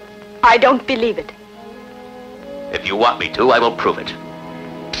 I don't believe it. If you want me to, I will prove it.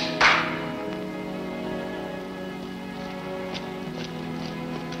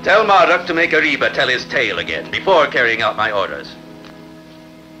 Tell Marduk to make Ariba tell his tale again before carrying out my orders.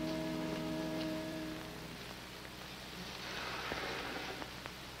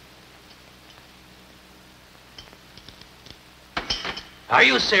 Are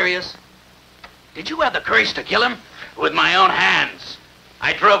you serious? Did you have the courage to kill him? With my own hands.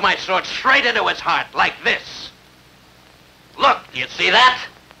 I drove my sword straight into his heart, like this. Look, do you see that?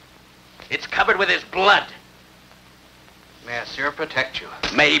 It's covered with his blood. May Asir protect you.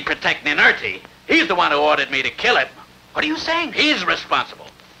 May he protect Ninurti. He's the one who ordered me to kill him. What are you saying? He's responsible.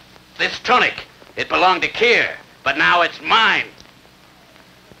 This tunic, it belonged to Keir, but now it's mine.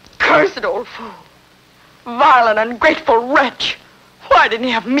 Cursed old fool. Vile and ungrateful wretch. Why didn't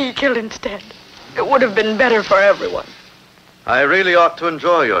he have me killed instead? It would have been better for everyone. I really ought to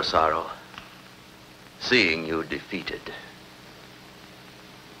enjoy your sorrow, seeing you defeated.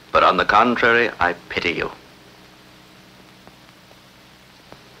 But on the contrary, I pity you.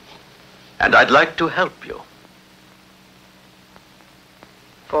 And I'd like to help you.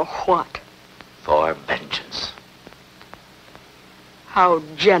 For what? For vengeance. How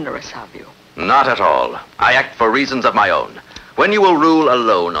generous of you. Not at all. I act for reasons of my own. When you will rule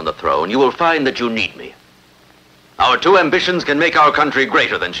alone on the throne, you will find that you need me. Our two ambitions can make our country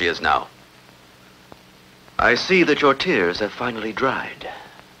greater than she is now. I see that your tears have finally dried.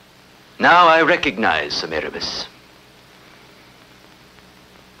 Now I recognize Semiramis.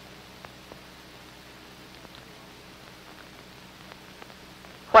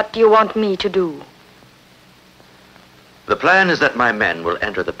 What do you want me to do? The plan is that my men will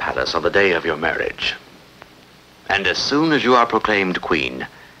enter the palace on the day of your marriage. And as soon as you are proclaimed queen,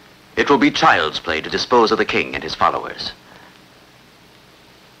 it will be child's play to dispose of the king and his followers.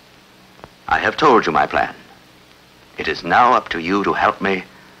 I have told you my plan. It is now up to you to help me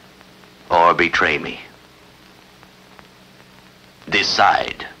or betray me.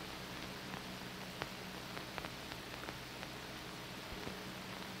 Decide.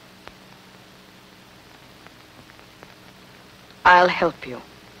 I'll help you.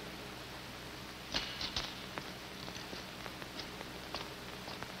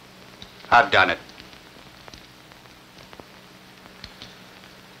 I've done it.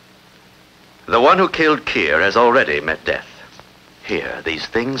 The one who killed Keir has already met death. Here, these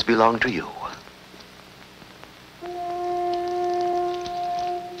things belong to you.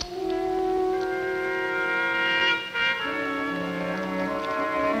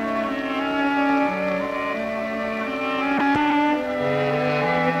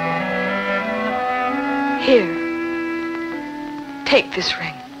 Here. Take this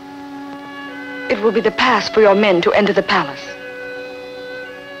ring. It will be the pass for your men to enter the palace.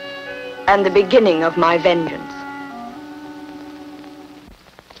 And the beginning of my vengeance.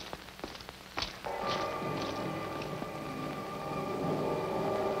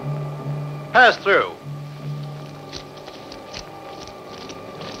 Pass through.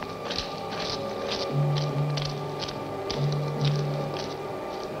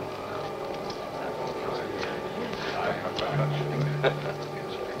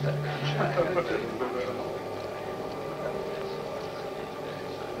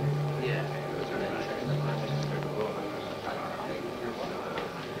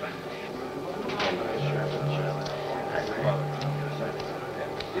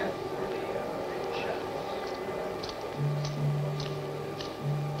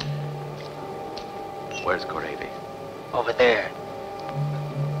 Where's Korevi? Over there.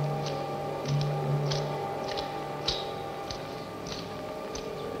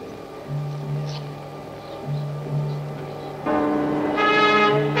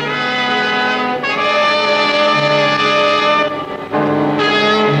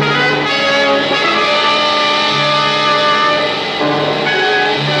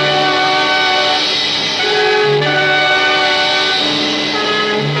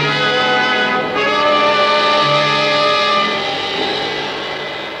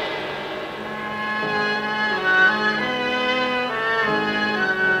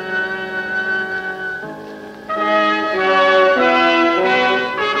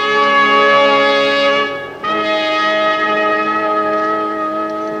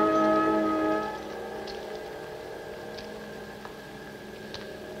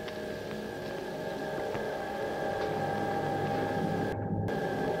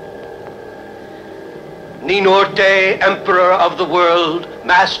 Ninorte, emperor of the world,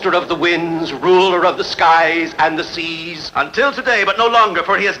 master of the winds, ruler of the skies and the seas. Until today, but no longer,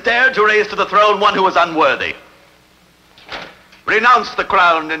 for he has dared to raise to the throne one who was unworthy. Renounce the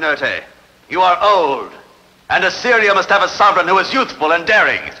crown, Ninurte. You are old, and Assyria must have a sovereign who is youthful and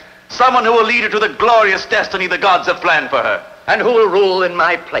daring. Someone who will lead her to the glorious destiny the gods have planned for her. And who will rule in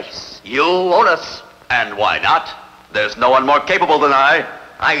my place? You, Onus. And why not? There's no one more capable than I.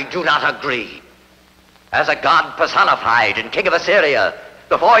 I do not agree. As a god personified and king of Assyria,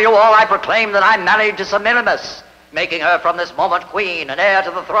 before you all I proclaim that I'm married to Semiramis, making her from this moment queen and heir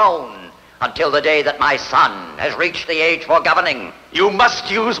to the throne, until the day that my son has reached the age for governing. You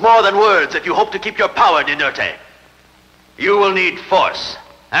must use more than words if you hope to keep your power, Ninurte. You will need force,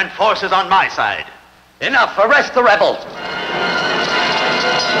 and force is on my side. Enough, arrest the rebel.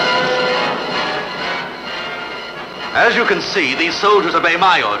 As you can see, these soldiers obey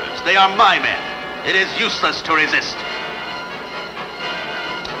my orders. They are my men. It is useless to resist.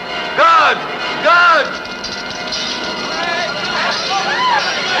 Guard! Guard!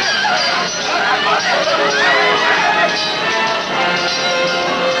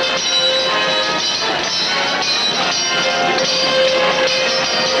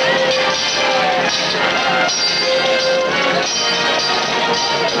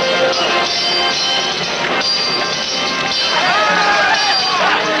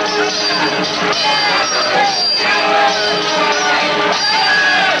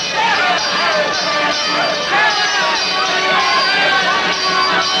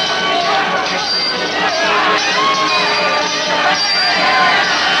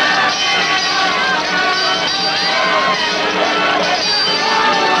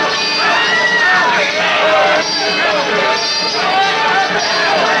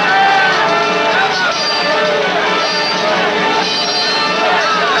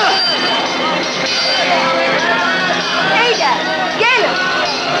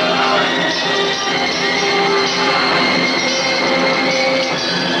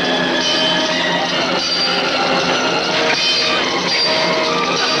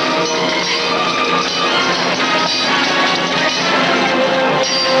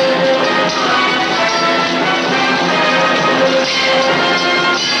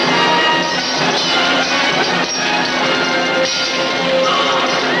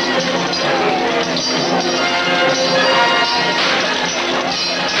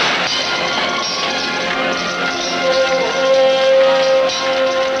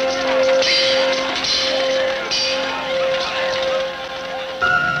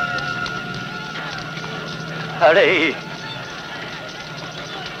 Hurry.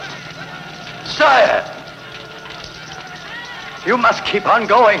 Sire! You must keep on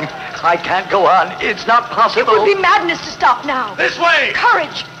going. I can't go on. It's not possible. It would be madness to stop now. This way!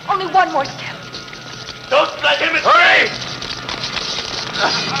 Courage! Only one more step. Don't let him escape! Hurry!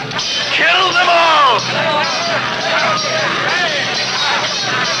 Kill them all!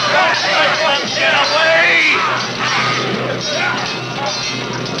 Get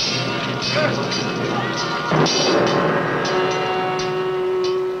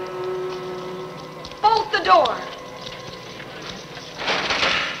Bolt the door.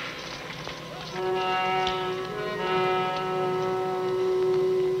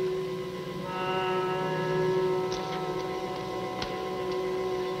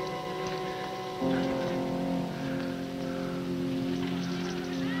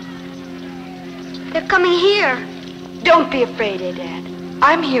 They're coming here. Don't be afraid, Adad.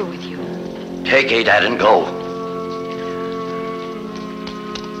 I'm here with you. Take Adad and go.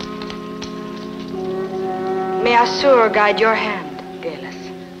 May Assur guide your hand, Galus.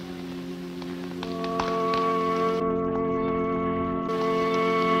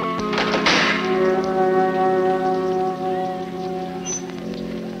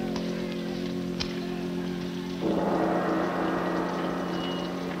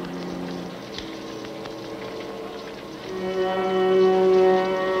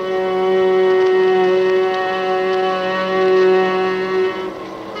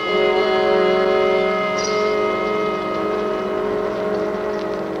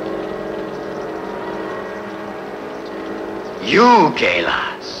 You,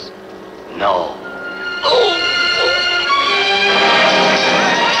 Galas. No.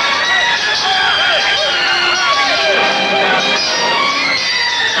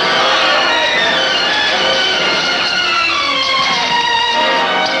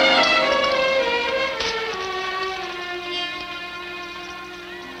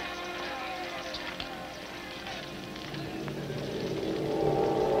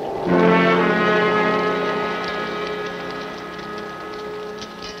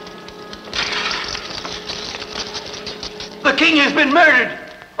 The king has been murdered.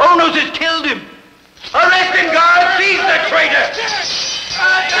 Onos has killed him. Arrest him, guard! Seize the traitor!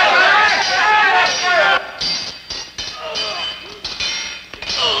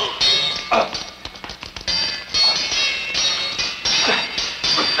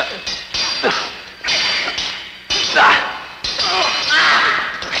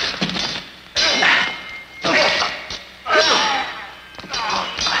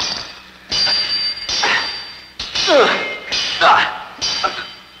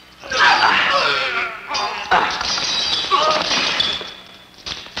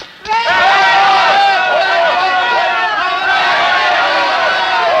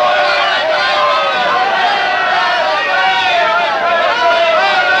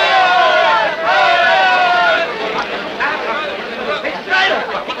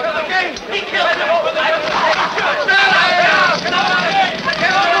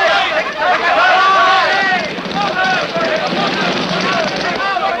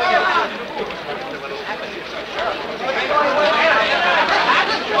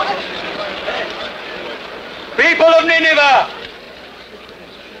 People of Nineveh!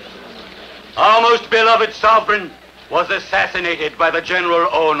 Our most beloved sovereign was assassinated by the General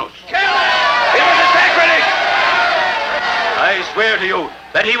Onos. It was a sacrilege! I swear to you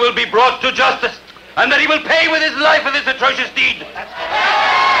that he will be brought to justice and that he will pay with his life for this atrocious deed.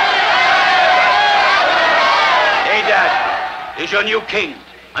 Hadad is your new king.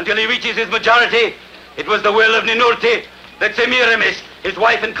 Until he reaches his majority, it was the will of Ninurte that Semiramis, his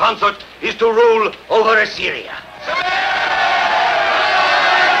wife and consort, is to rule over Assyria.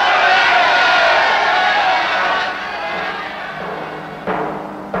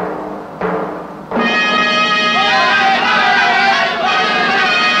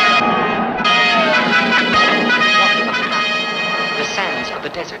 The sands of the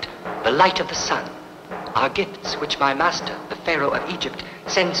desert, the light of the sun, are gifts which my master, the Pharaoh of Egypt,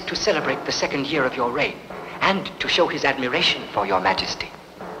 sends to celebrate the second year of your reign and to show his admiration for your majesty.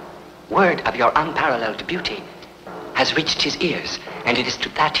 Word of your unparalleled beauty has reached his ears, and it is to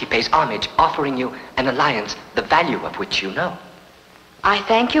that he pays homage, offering you an alliance the value of which you know. I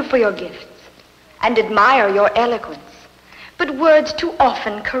thank you for your gifts and admire your eloquence, but words too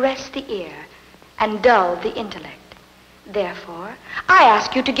often caress the ear and dull the intellect. Therefore, I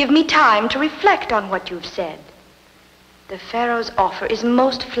ask you to give me time to reflect on what you've said. The Pharaoh's offer is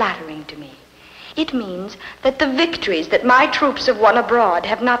most flattering to me. It means that the victories that my troops have won abroad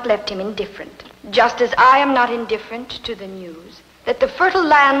have not left him indifferent, just as I am not indifferent to the news that the fertile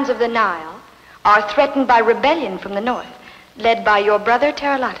lands of the Nile are threatened by rebellion from the north, led by your brother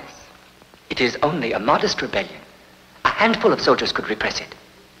Terelatus. It is only a modest rebellion. A handful of soldiers could repress it.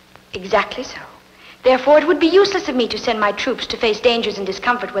 Exactly so. Therefore, it would be useless of me to send my troops to face dangers and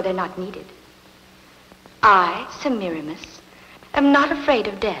discomfort where they're not needed. I, Semiramis, am not afraid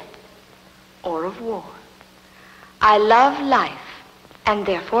of death or of war. I love life and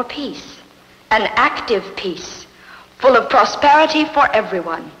therefore peace, an active peace, full of prosperity for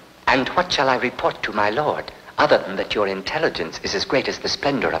everyone. And what shall I report to my lord, other than that your intelligence is as great as the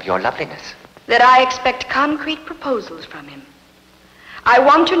splendor of your loveliness? That I expect concrete proposals from him. I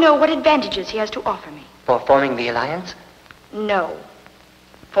want to know what advantages he has to offer me. For forming the alliance? No,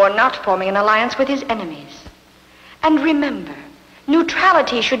 for not forming an alliance with his enemies. And remember,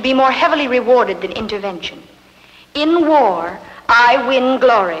 neutrality should be more heavily rewarded than intervention. In war, I win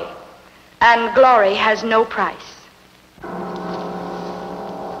glory, and glory has no price.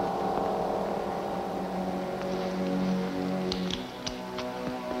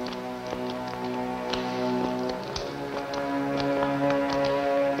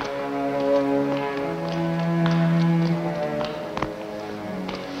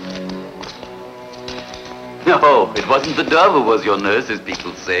 No, it wasn't the dove who was your nurse, as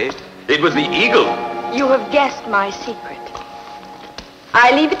people say. It was the eagle. You have guessed my secret.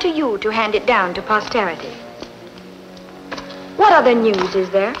 I leave it to you to hand it down to posterity. What other news is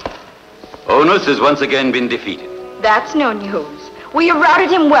there? Onos has once again been defeated. That's no news. We have routed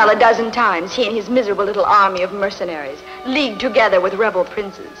him well a dozen times, he and his miserable little army of mercenaries, leagued together with rebel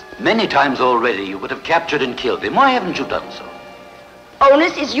princes. Many times already you would have captured and killed him. Why haven't you done so?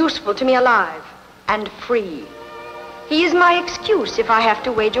 Onus is useful to me alive and free. He is my excuse if I have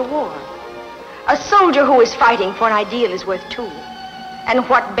to wage a war. A soldier who is fighting for an ideal is worth two. And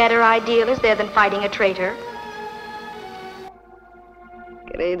what better ideal is there than fighting a traitor?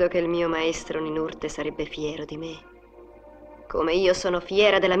 Credo che il mio maestro Ninurte sarebbe fiero di me, come io sono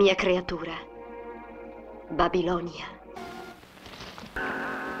fiera della mia creatura, Babilonia.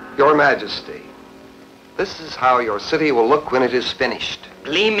 Your Majesty, this is how your city will look when it is finished.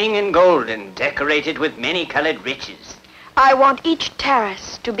 Gleaming in golden, decorated with many-colored riches. I want each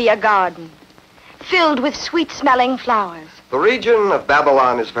terrace to be a garden, filled with sweet-smelling flowers. The region of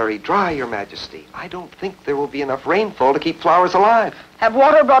Babylon is very dry, Your Majesty. I don't think there will be enough rainfall to keep flowers alive. Have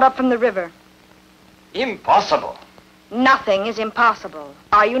water brought up from the river. Impossible. Nothing is impossible.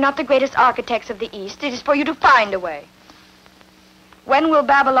 Are you not the greatest architects of the East? It is for you to find a way. When will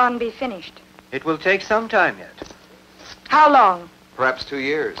Babylon be finished? It will take some time yet. How long? Perhaps 2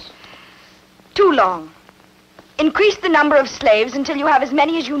 years. Too long. Increase the number of slaves until you have as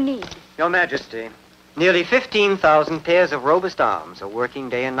many as you need. Your Majesty, nearly 15,000 pairs of robust arms are working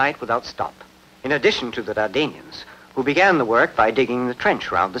day and night without stop, in addition to the Dardanians, who began the work by digging the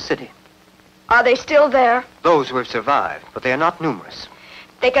trench around the city. Are they still there? Those who have survived, but they are not numerous.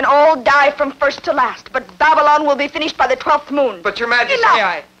 They can all die from first to last, but Babylon will be finished by the 12th moon. But Your Majesty,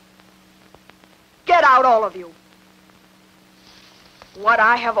 Enough! Get out, all of you. What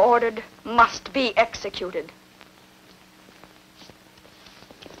I have ordered must be executed.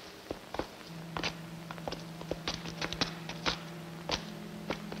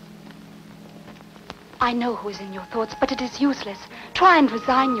 I know who is in your thoughts, but it is useless. Try and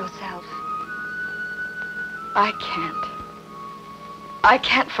resign yourself. I can't. I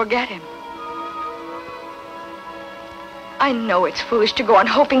can't forget him. I know it's foolish to go on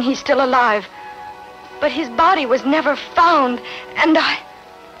hoping he's still alive, but his body was never found, and I...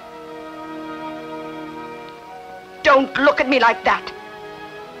 Don't look at me like that.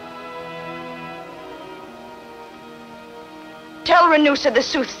 Tell Renusa the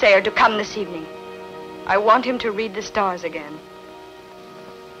soothsayer to come this evening. I want him to read the stars again.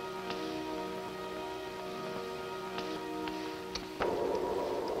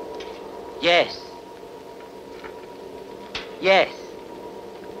 Yes. Yes.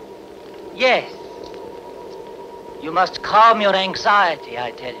 Yes. You must calm your anxiety,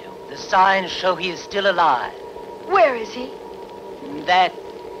 I tell you. The signs show he is still alive. Where is he? That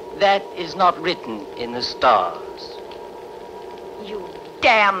is not written in the stars. You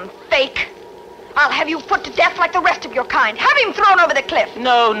damn fake. I'll have you put to death like the rest of your kind. Have him thrown over the cliff.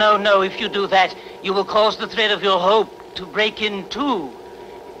 No, no, no. If you do that, you will cause the thread of your hope to break in two.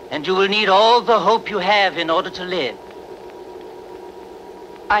 And you will need all the hope you have in order to live.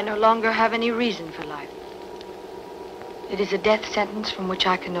 I no longer have any reason for life. It is a death sentence from which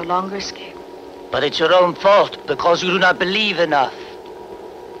I can no longer escape. But it's your own fault because you do not believe enough.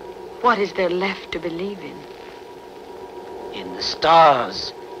 What is there left to believe in? In the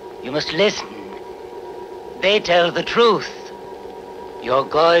stars. You must listen. They tell the truth. You're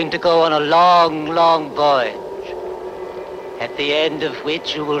going to go on a long, long voyage, at the end of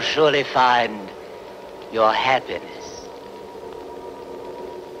which you will surely find your happiness.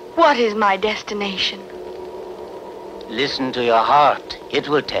 What is my destination? Listen to your heart. It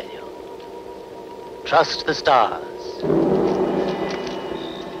will tell you. Trust the stars.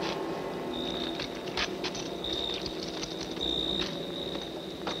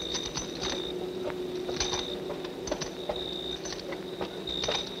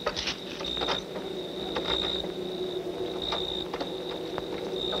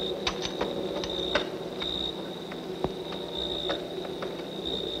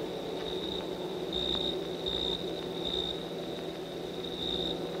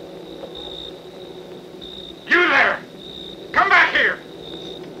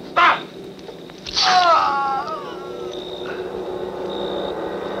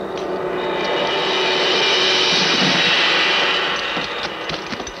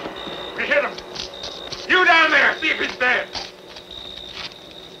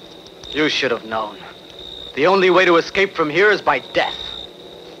 You should have known. The only way to escape from here is by death.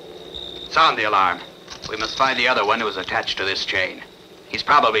 Sound the alarm. We must find the other one who is attached to this chain. He's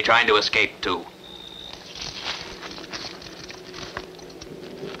probably trying to escape, too.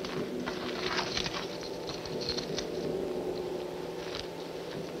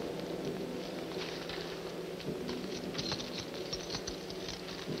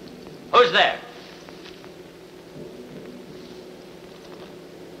 Who's there?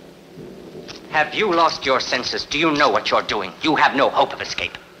 Have you lost your senses? Do you know what you're doing? You have no hope of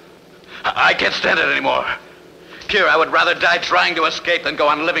escape. I can't stand it anymore. Kira, I would rather die trying to escape than go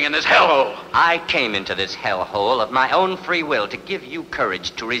on living in this hellhole. I came into this hellhole of my own free will to give you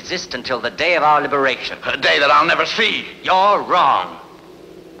courage to resist until the day of our liberation. A day that I'll never see. You're wrong.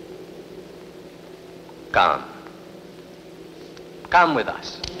 Come. Come with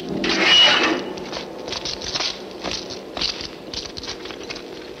us.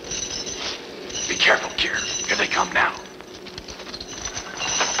 Be careful, Kira. Here they come now.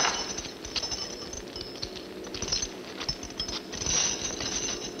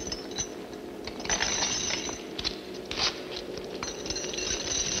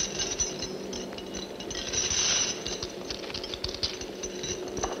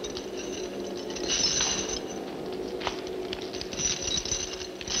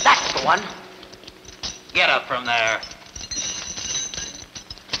 One. Get up from there.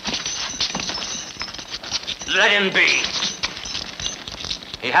 Let him be.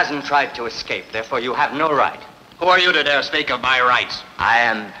 He hasn't tried to escape, therefore you have no right. Who are you to dare speak of my rights? I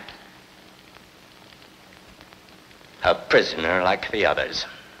am a prisoner like the others.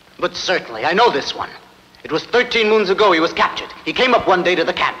 But certainly, I know this one. It was 13 moons ago he was captured. He came up one day to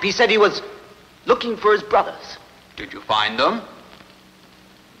the camp. He said he was looking for his brothers. Did you find them?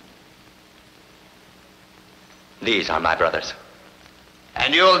 These are my brothers.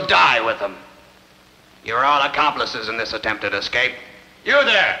 And you'll die with them. You're all accomplices in this attempted escape. You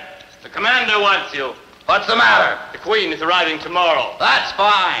there! The commander wants you. What's the matter? The Queen is arriving tomorrow. That's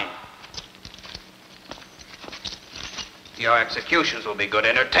fine. Your executions will be good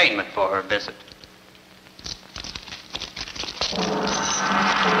entertainment for her visit.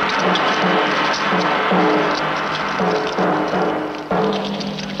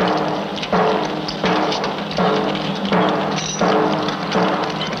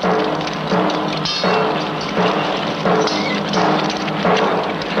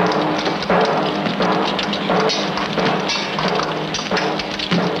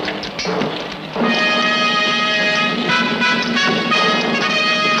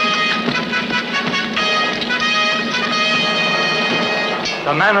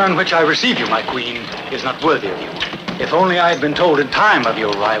 The manner in which I receive you, my queen, is not worthy of you. If only I had been told in time of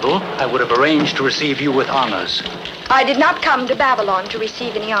your arrival, I would have arranged to receive you with honors. I did not come to Babylon to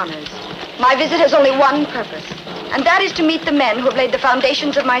receive any honors. My visit has only one purpose, and that is to meet the men who have laid the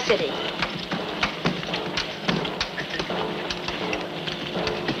foundations of my city.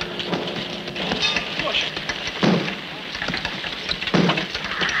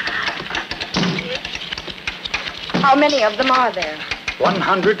 How many of them are there?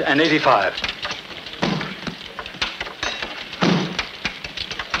 185.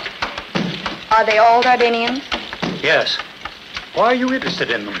 Are they all Dardanians? Yes. Why are you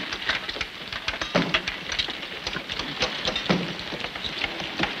interested in them?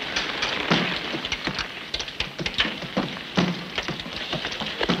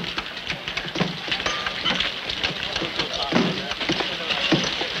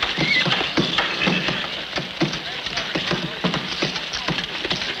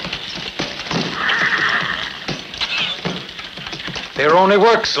 They're only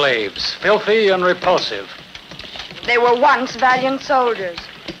work slaves, filthy and repulsive. They were once valiant soldiers.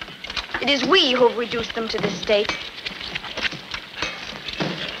 It is we who have reduced them to this state.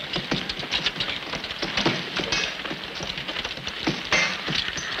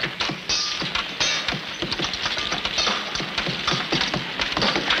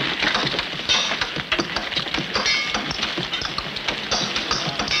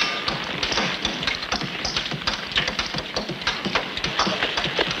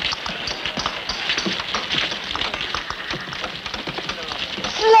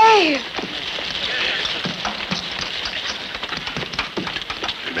 Slave!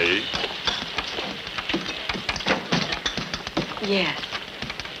 Me? Yes.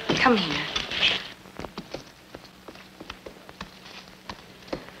 Come here.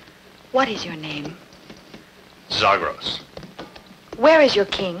 What is your name? Zagros. Where is your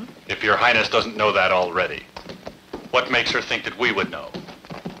king? If your highness doesn't know that already, what makes her think that we would know?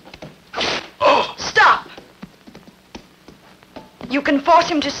 Stop! You can force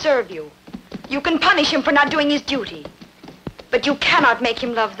him to serve you. You can punish him for not doing his duty. But you cannot make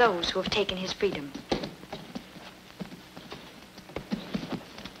him love those who have taken his freedom.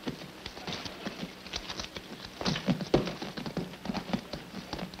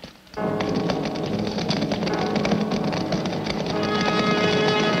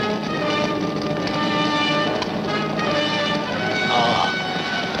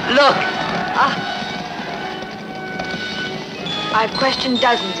 Look! I've questioned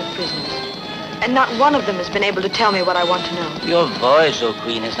dozens of prisoners, and not one of them has been able to tell me what I want to know. Your voyage, O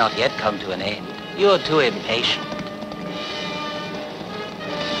Queen, has not yet come to an end. You're too impatient.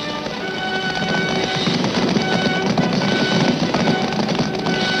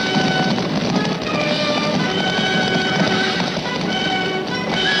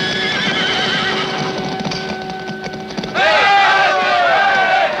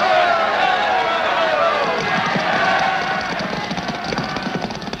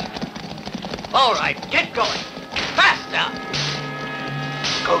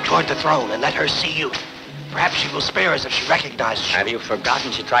 Go toward the throne and let her see you. Perhaps she will spare us if she recognizes you. Have you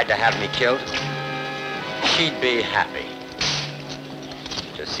forgotten she tried to have me killed? She'd be happy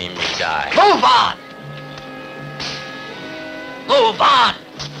to see me die. Move on! Move on!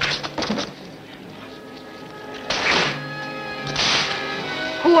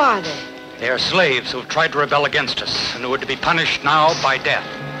 Who are they? They are slaves who've tried to rebel against us and who are to be punished now by death.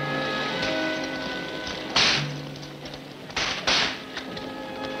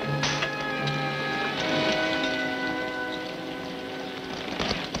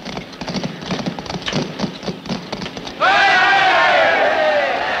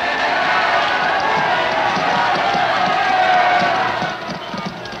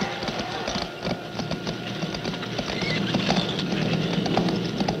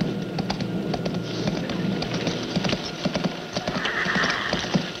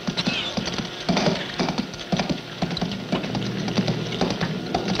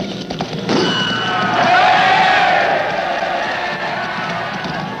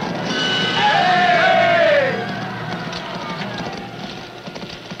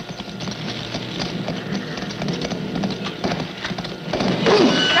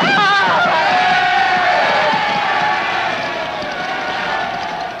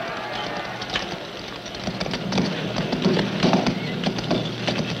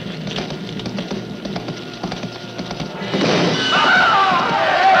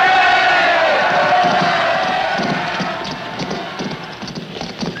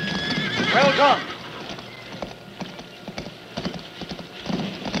 Well done.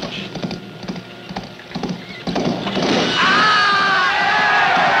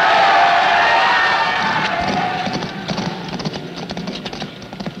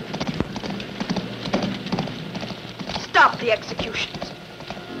 Stop the executions.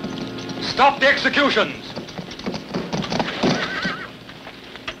 Stop the executions!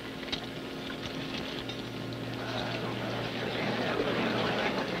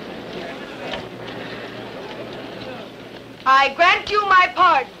 I grant you my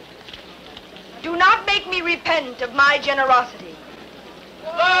pardon. Do not make me repent of my generosity.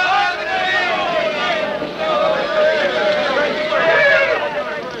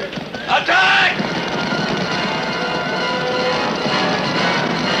 Attack!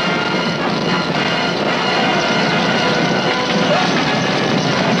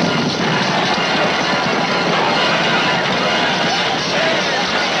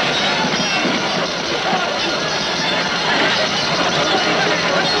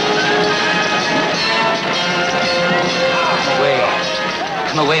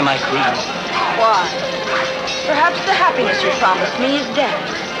 Come away, my queen. Why? Perhaps the happiness you promised me is dead.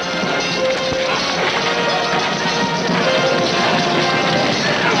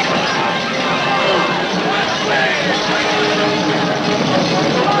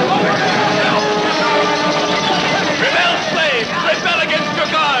 Rebel slaves! Rebel against your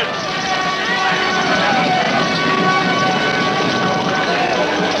guards!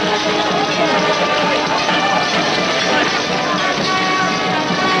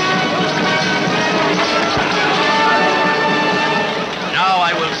 Now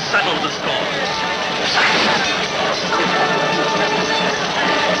I will settle the score.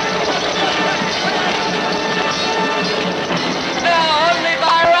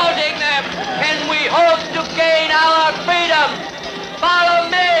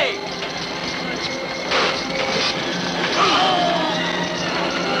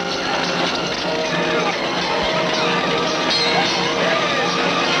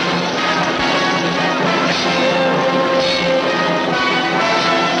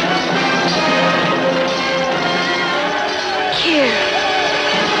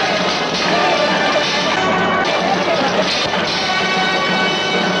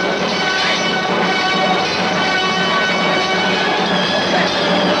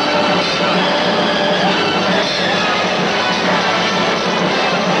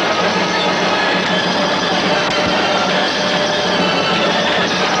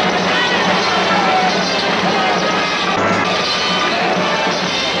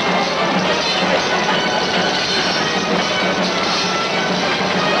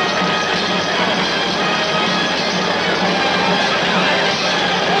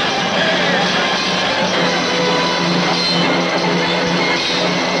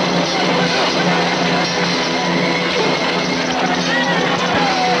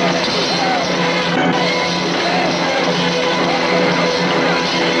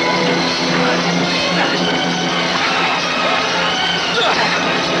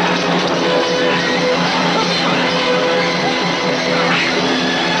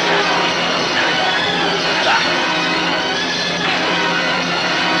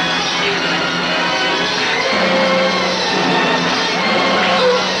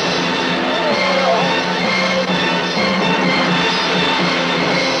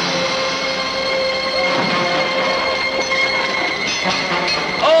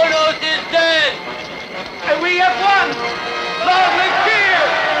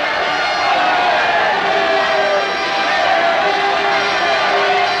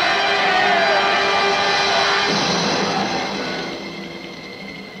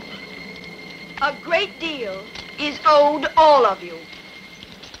 A great deal is owed all of you.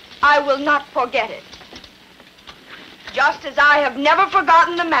 I will not forget it. Just as I have never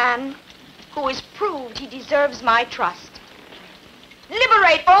forgotten the man who has proved he deserves my trust.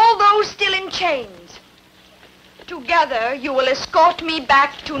 Liberate all those still in chains. Together, you will escort me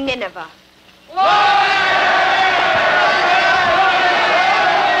back to Nineveh.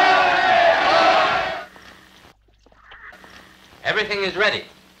 Everything is ready.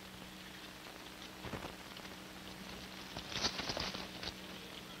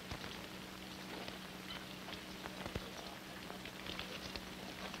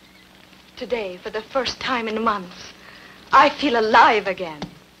 Today, for the first time in months, I feel alive again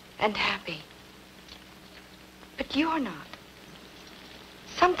and happy. But you're not.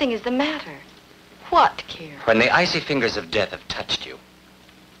 Something is the matter. What, Kier? When the icy fingers of death have touched you,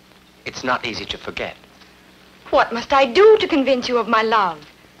 it's not easy to forget. What must I do to convince you of my love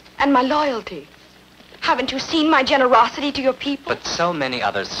and my loyalty? Haven't you seen my generosity to your people? But so many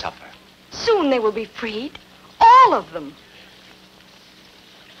others suffer. Soon they will be freed. All of them.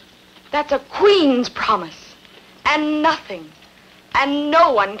 That's a queen's promise. And nothing, and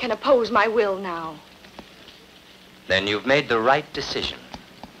no one can oppose my will now. Then you've made the right decision.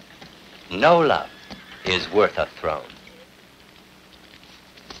 No love is worth a throne.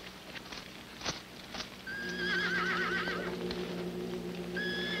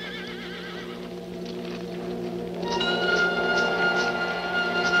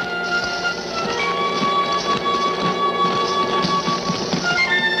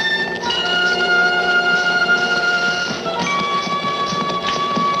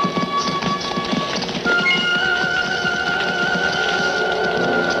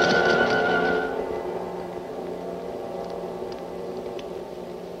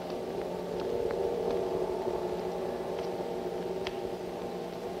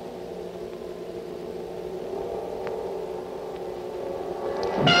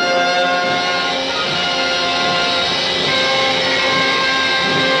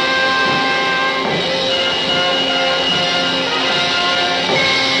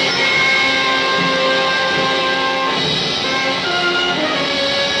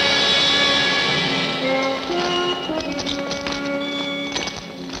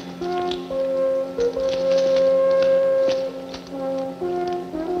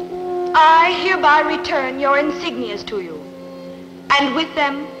 Return your insignias to you, and with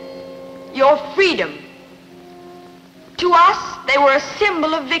them, your freedom. To us, they were a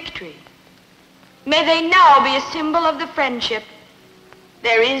symbol of victory. May they now be a symbol of the friendship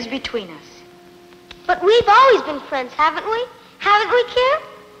there is between us. But we've always been friends, haven't we? Haven't we, Kier?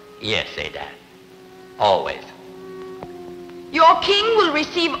 Yes, Ada. Always. Your king will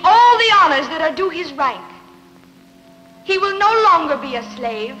receive all the honors that are due his rank. He will no longer be a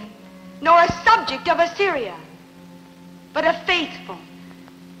slave, nor a subject of Assyria, but a faithful,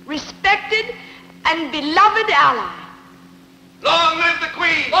 respected, and beloved ally. Long live the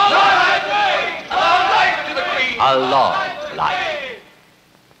Queen! Long live the Queen! Long life to the Queen! A long life.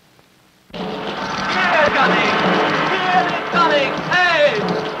 Here it's coming! Here it's coming! Hey!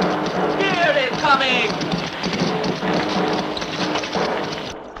 Here it's coming!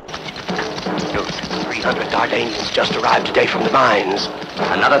 300 Dardanians just arrived today from the mines.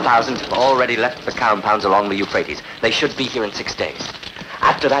 Another 1,000 have already left the compounds along the Euphrates. They should be here in 6 days.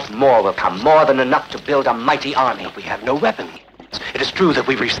 After that, more will come, more than enough to build a mighty army. But we have no weapons. It is true that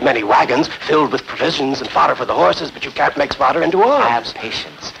we've reached many wagons filled with provisions and fodder for the horses, but you can't mix fodder into arms. Have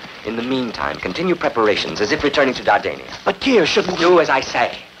patience. In the meantime, continue preparations as if returning to Dardania. But Kier, shouldn't do as I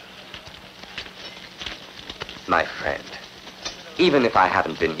say. My friend, even if I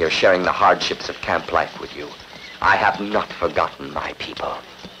haven't been here sharing the hardships of camp life with you, I have not forgotten my people.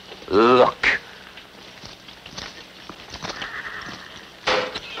 Look.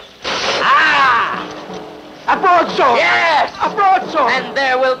 Ah! A broadsword! Yes! A broadsword! And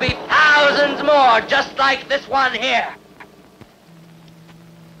there will be thousands more, just like this one here.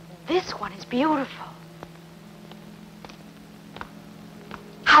 This one is beautiful.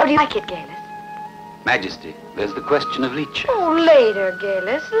 How do you like it, Galus? Majesty, there's the question of leech. Oh, later,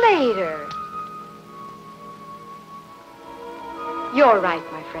 Galus, later. You're right,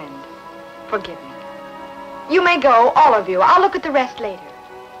 my friend. Forgive me. You may go, all of you. I'll look at the rest later.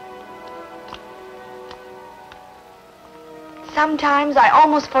 Sometimes I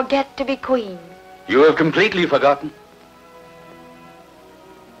almost forget to be queen. You have completely forgotten.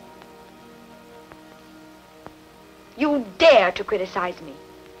 You dare to criticize me.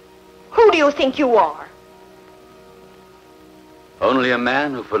 Who do you think you are? Only a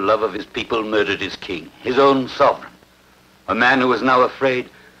man who, for love of his people, murdered his king, his own sovereign. A man who is now afraid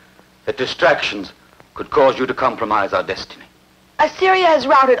that distractions could cause you to compromise our destiny. Assyria has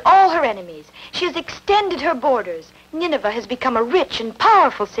routed all her enemies. She has extended her borders. Nineveh has become a rich and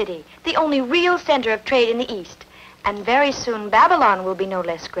powerful city, the only real center of trade in the East. And very soon Babylon will be no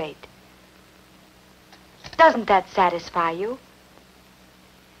less great. Doesn't that satisfy you?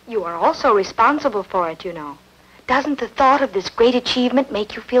 You are also responsible for it, you know. Doesn't the thought of this great achievement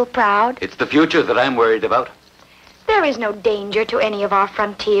make you feel proud? It's the future that I'm worried about. There is no danger to any of our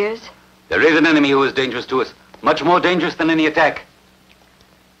frontiers. There is an enemy who is dangerous to us, much more dangerous than any attack.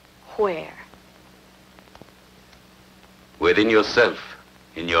 Where? Within yourself,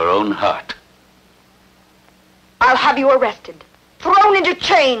 in your own heart. I'll have you arrested, thrown into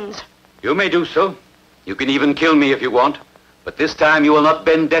chains. You may do so. You can even kill me if you want. But this time you will not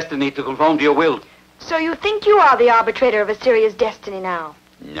bend destiny to conform to your will. So you think you are the arbitrator of Assyria's destiny now?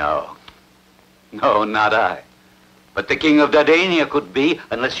 No. No, not I. But the king of Dardania could be,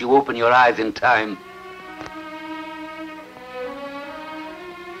 unless you open your eyes in time.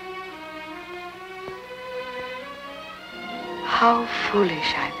 How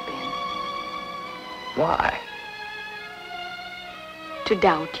foolish I've been. Why? To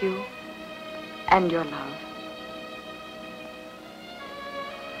doubt you and your love.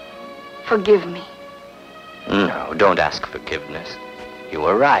 Forgive me. No, don't ask forgiveness. You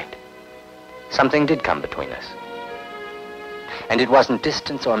were right. Something did come between us. And it wasn't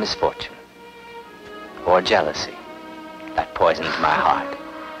distance or misfortune or jealousy that poisoned my heart.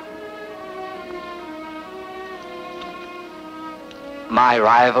 My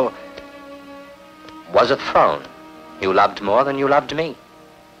rival was a throne you loved more than you loved me.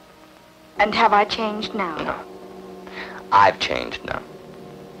 And have I changed now? No. I've changed now.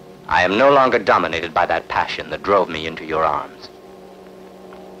 I am no longer dominated by that passion that drove me into your arms.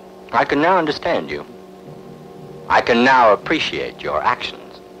 I can now understand you. I can now appreciate your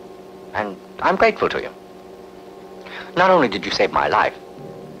actions. And I'm grateful to you. Not only did you save my life,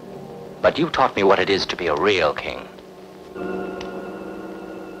 but you taught me what it is to be a real king.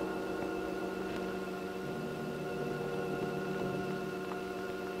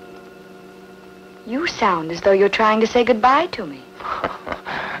 You sound as though you're trying to say goodbye to me.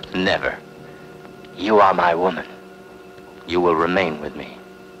 Never. You are my woman. You will remain with me,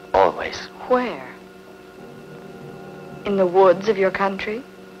 always. Where? In the woods of your country?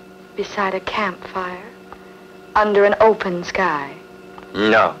 Beside a campfire? Under an open sky?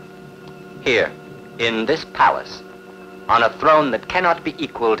 No. Here, in this palace, on a throne that cannot be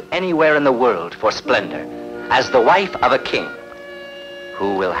equaled anywhere in the world for splendor, as the wife of a king,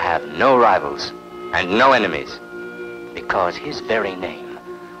 who will have no rivals and no enemies, because his very name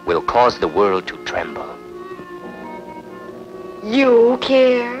will cause the world to tremble. You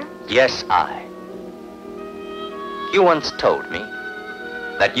care? Yes, I. You once told me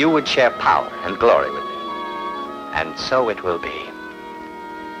that you would share power and glory with me. And so it will be.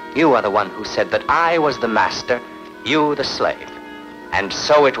 You are the one who said that I was the master, you the slave. And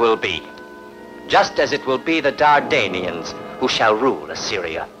so it will be. Just as it will be the Dardanians who shall rule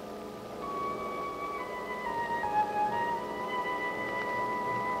Assyria.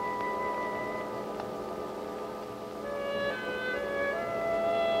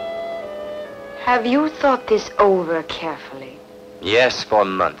 Have you thought this over carefully? Yes, for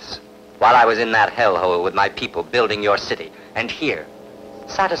months. While I was in that hellhole with my people building your city. And here,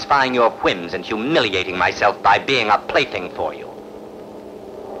 satisfying your whims and humiliating myself by being a plaything for you.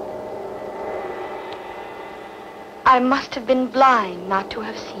 I must have been blind not to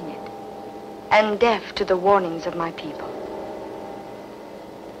have seen it, and deaf to the warnings of my people.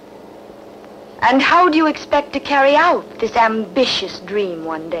 And how do you expect to carry out this ambitious dream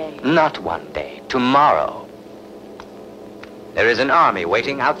one day? Not one day. Tomorrow. There is an army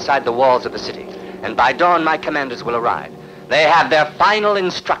waiting outside the walls of the city, and by dawn my commanders will arrive. They have their final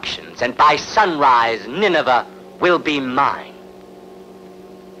instructions, and by sunrise, Nineveh will be mine.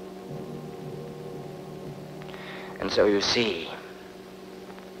 And so you see,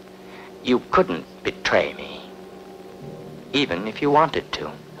 you couldn't betray me, even if you wanted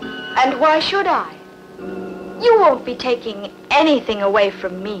to. And why should I? You won't be taking anything away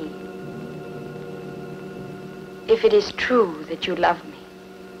from me. If it is true that you love me.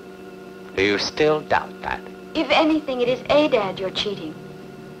 Do you still doubt that? If anything, it is Adad you're cheating.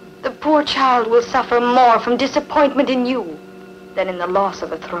 The poor child will suffer more from disappointment in you than in the loss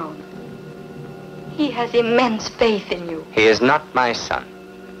of a throne. He has immense faith in you. He is not my son.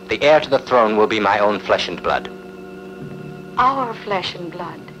 The heir to the throne will be my own flesh and blood. Our flesh and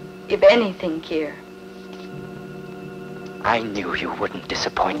blood, if anything, Kier. I knew you wouldn't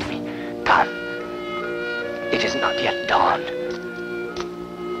disappoint me. Come. It is not yet dawn.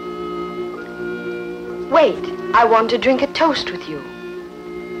 wait. I want to drink a toast with you.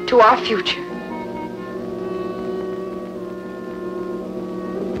 To our future.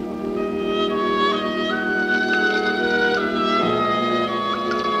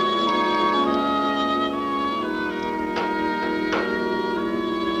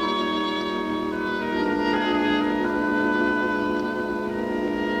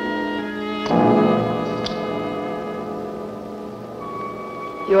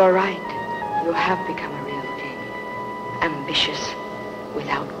 You are right. You have become a real king. Ambitious,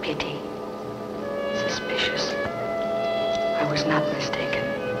 without pity. Suspicious. I was not mistaken.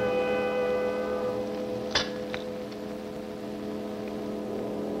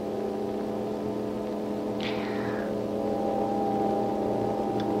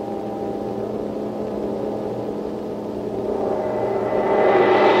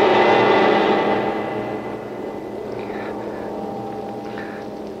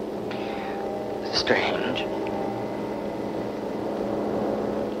 Strange.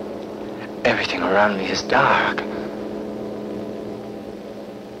 Everything around me is dark.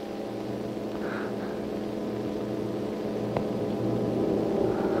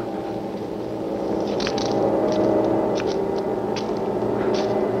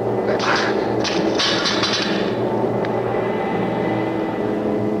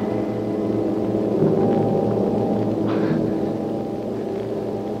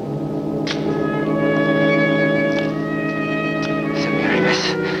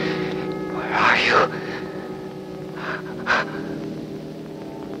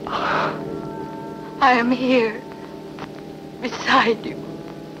 I am here, beside you.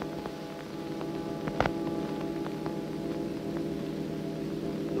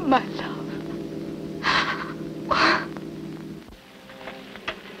 My love.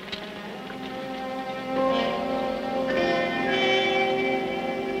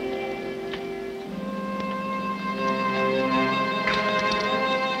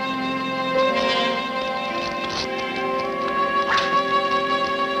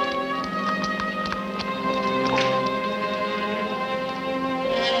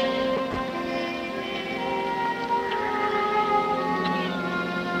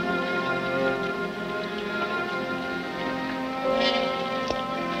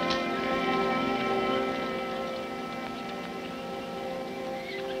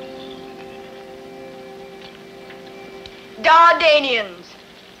 Dardanians,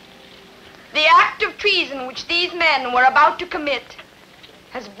 the act of treason which these men were about to commit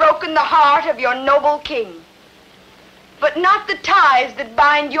has broken the heart of your noble king, but not the ties that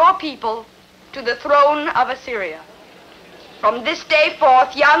bind your people to the throne of Assyria. From this day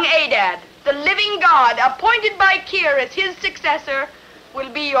forth, young Adad, the living god appointed by Kir as his successor, will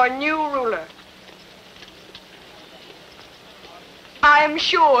be your new ruler. I am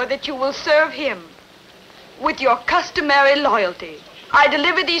sure that you will serve him with your customary loyalty. I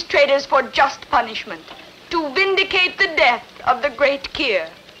deliver these traitors for just punishment, to vindicate the death of the great Kir,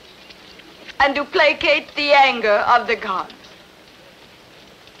 and to placate the anger of the gods.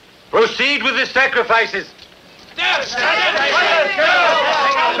 Proceed with the sacrifices.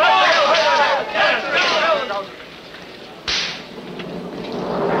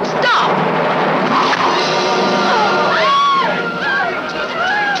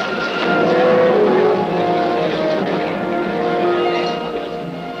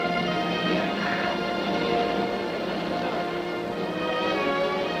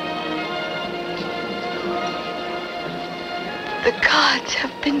 The gods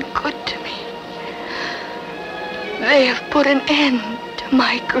have been good to me. They have put an end to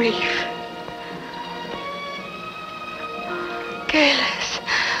my grief. Galus,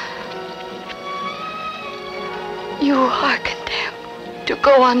 you are condemned to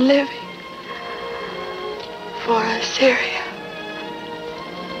go on living for Assyria.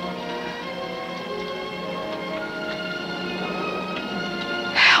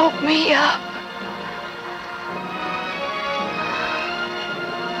 Help me up.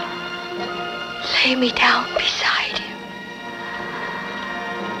 Lay me down beside him.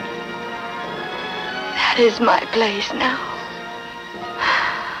 That is my place now.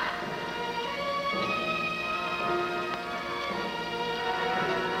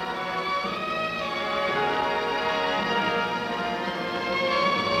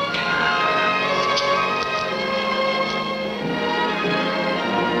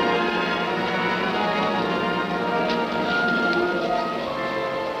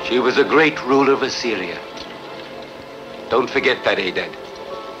 She was a great ruler of Assyria. Don't forget that, Adad.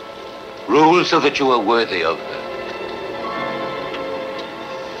 Rule so that you are worthy of her.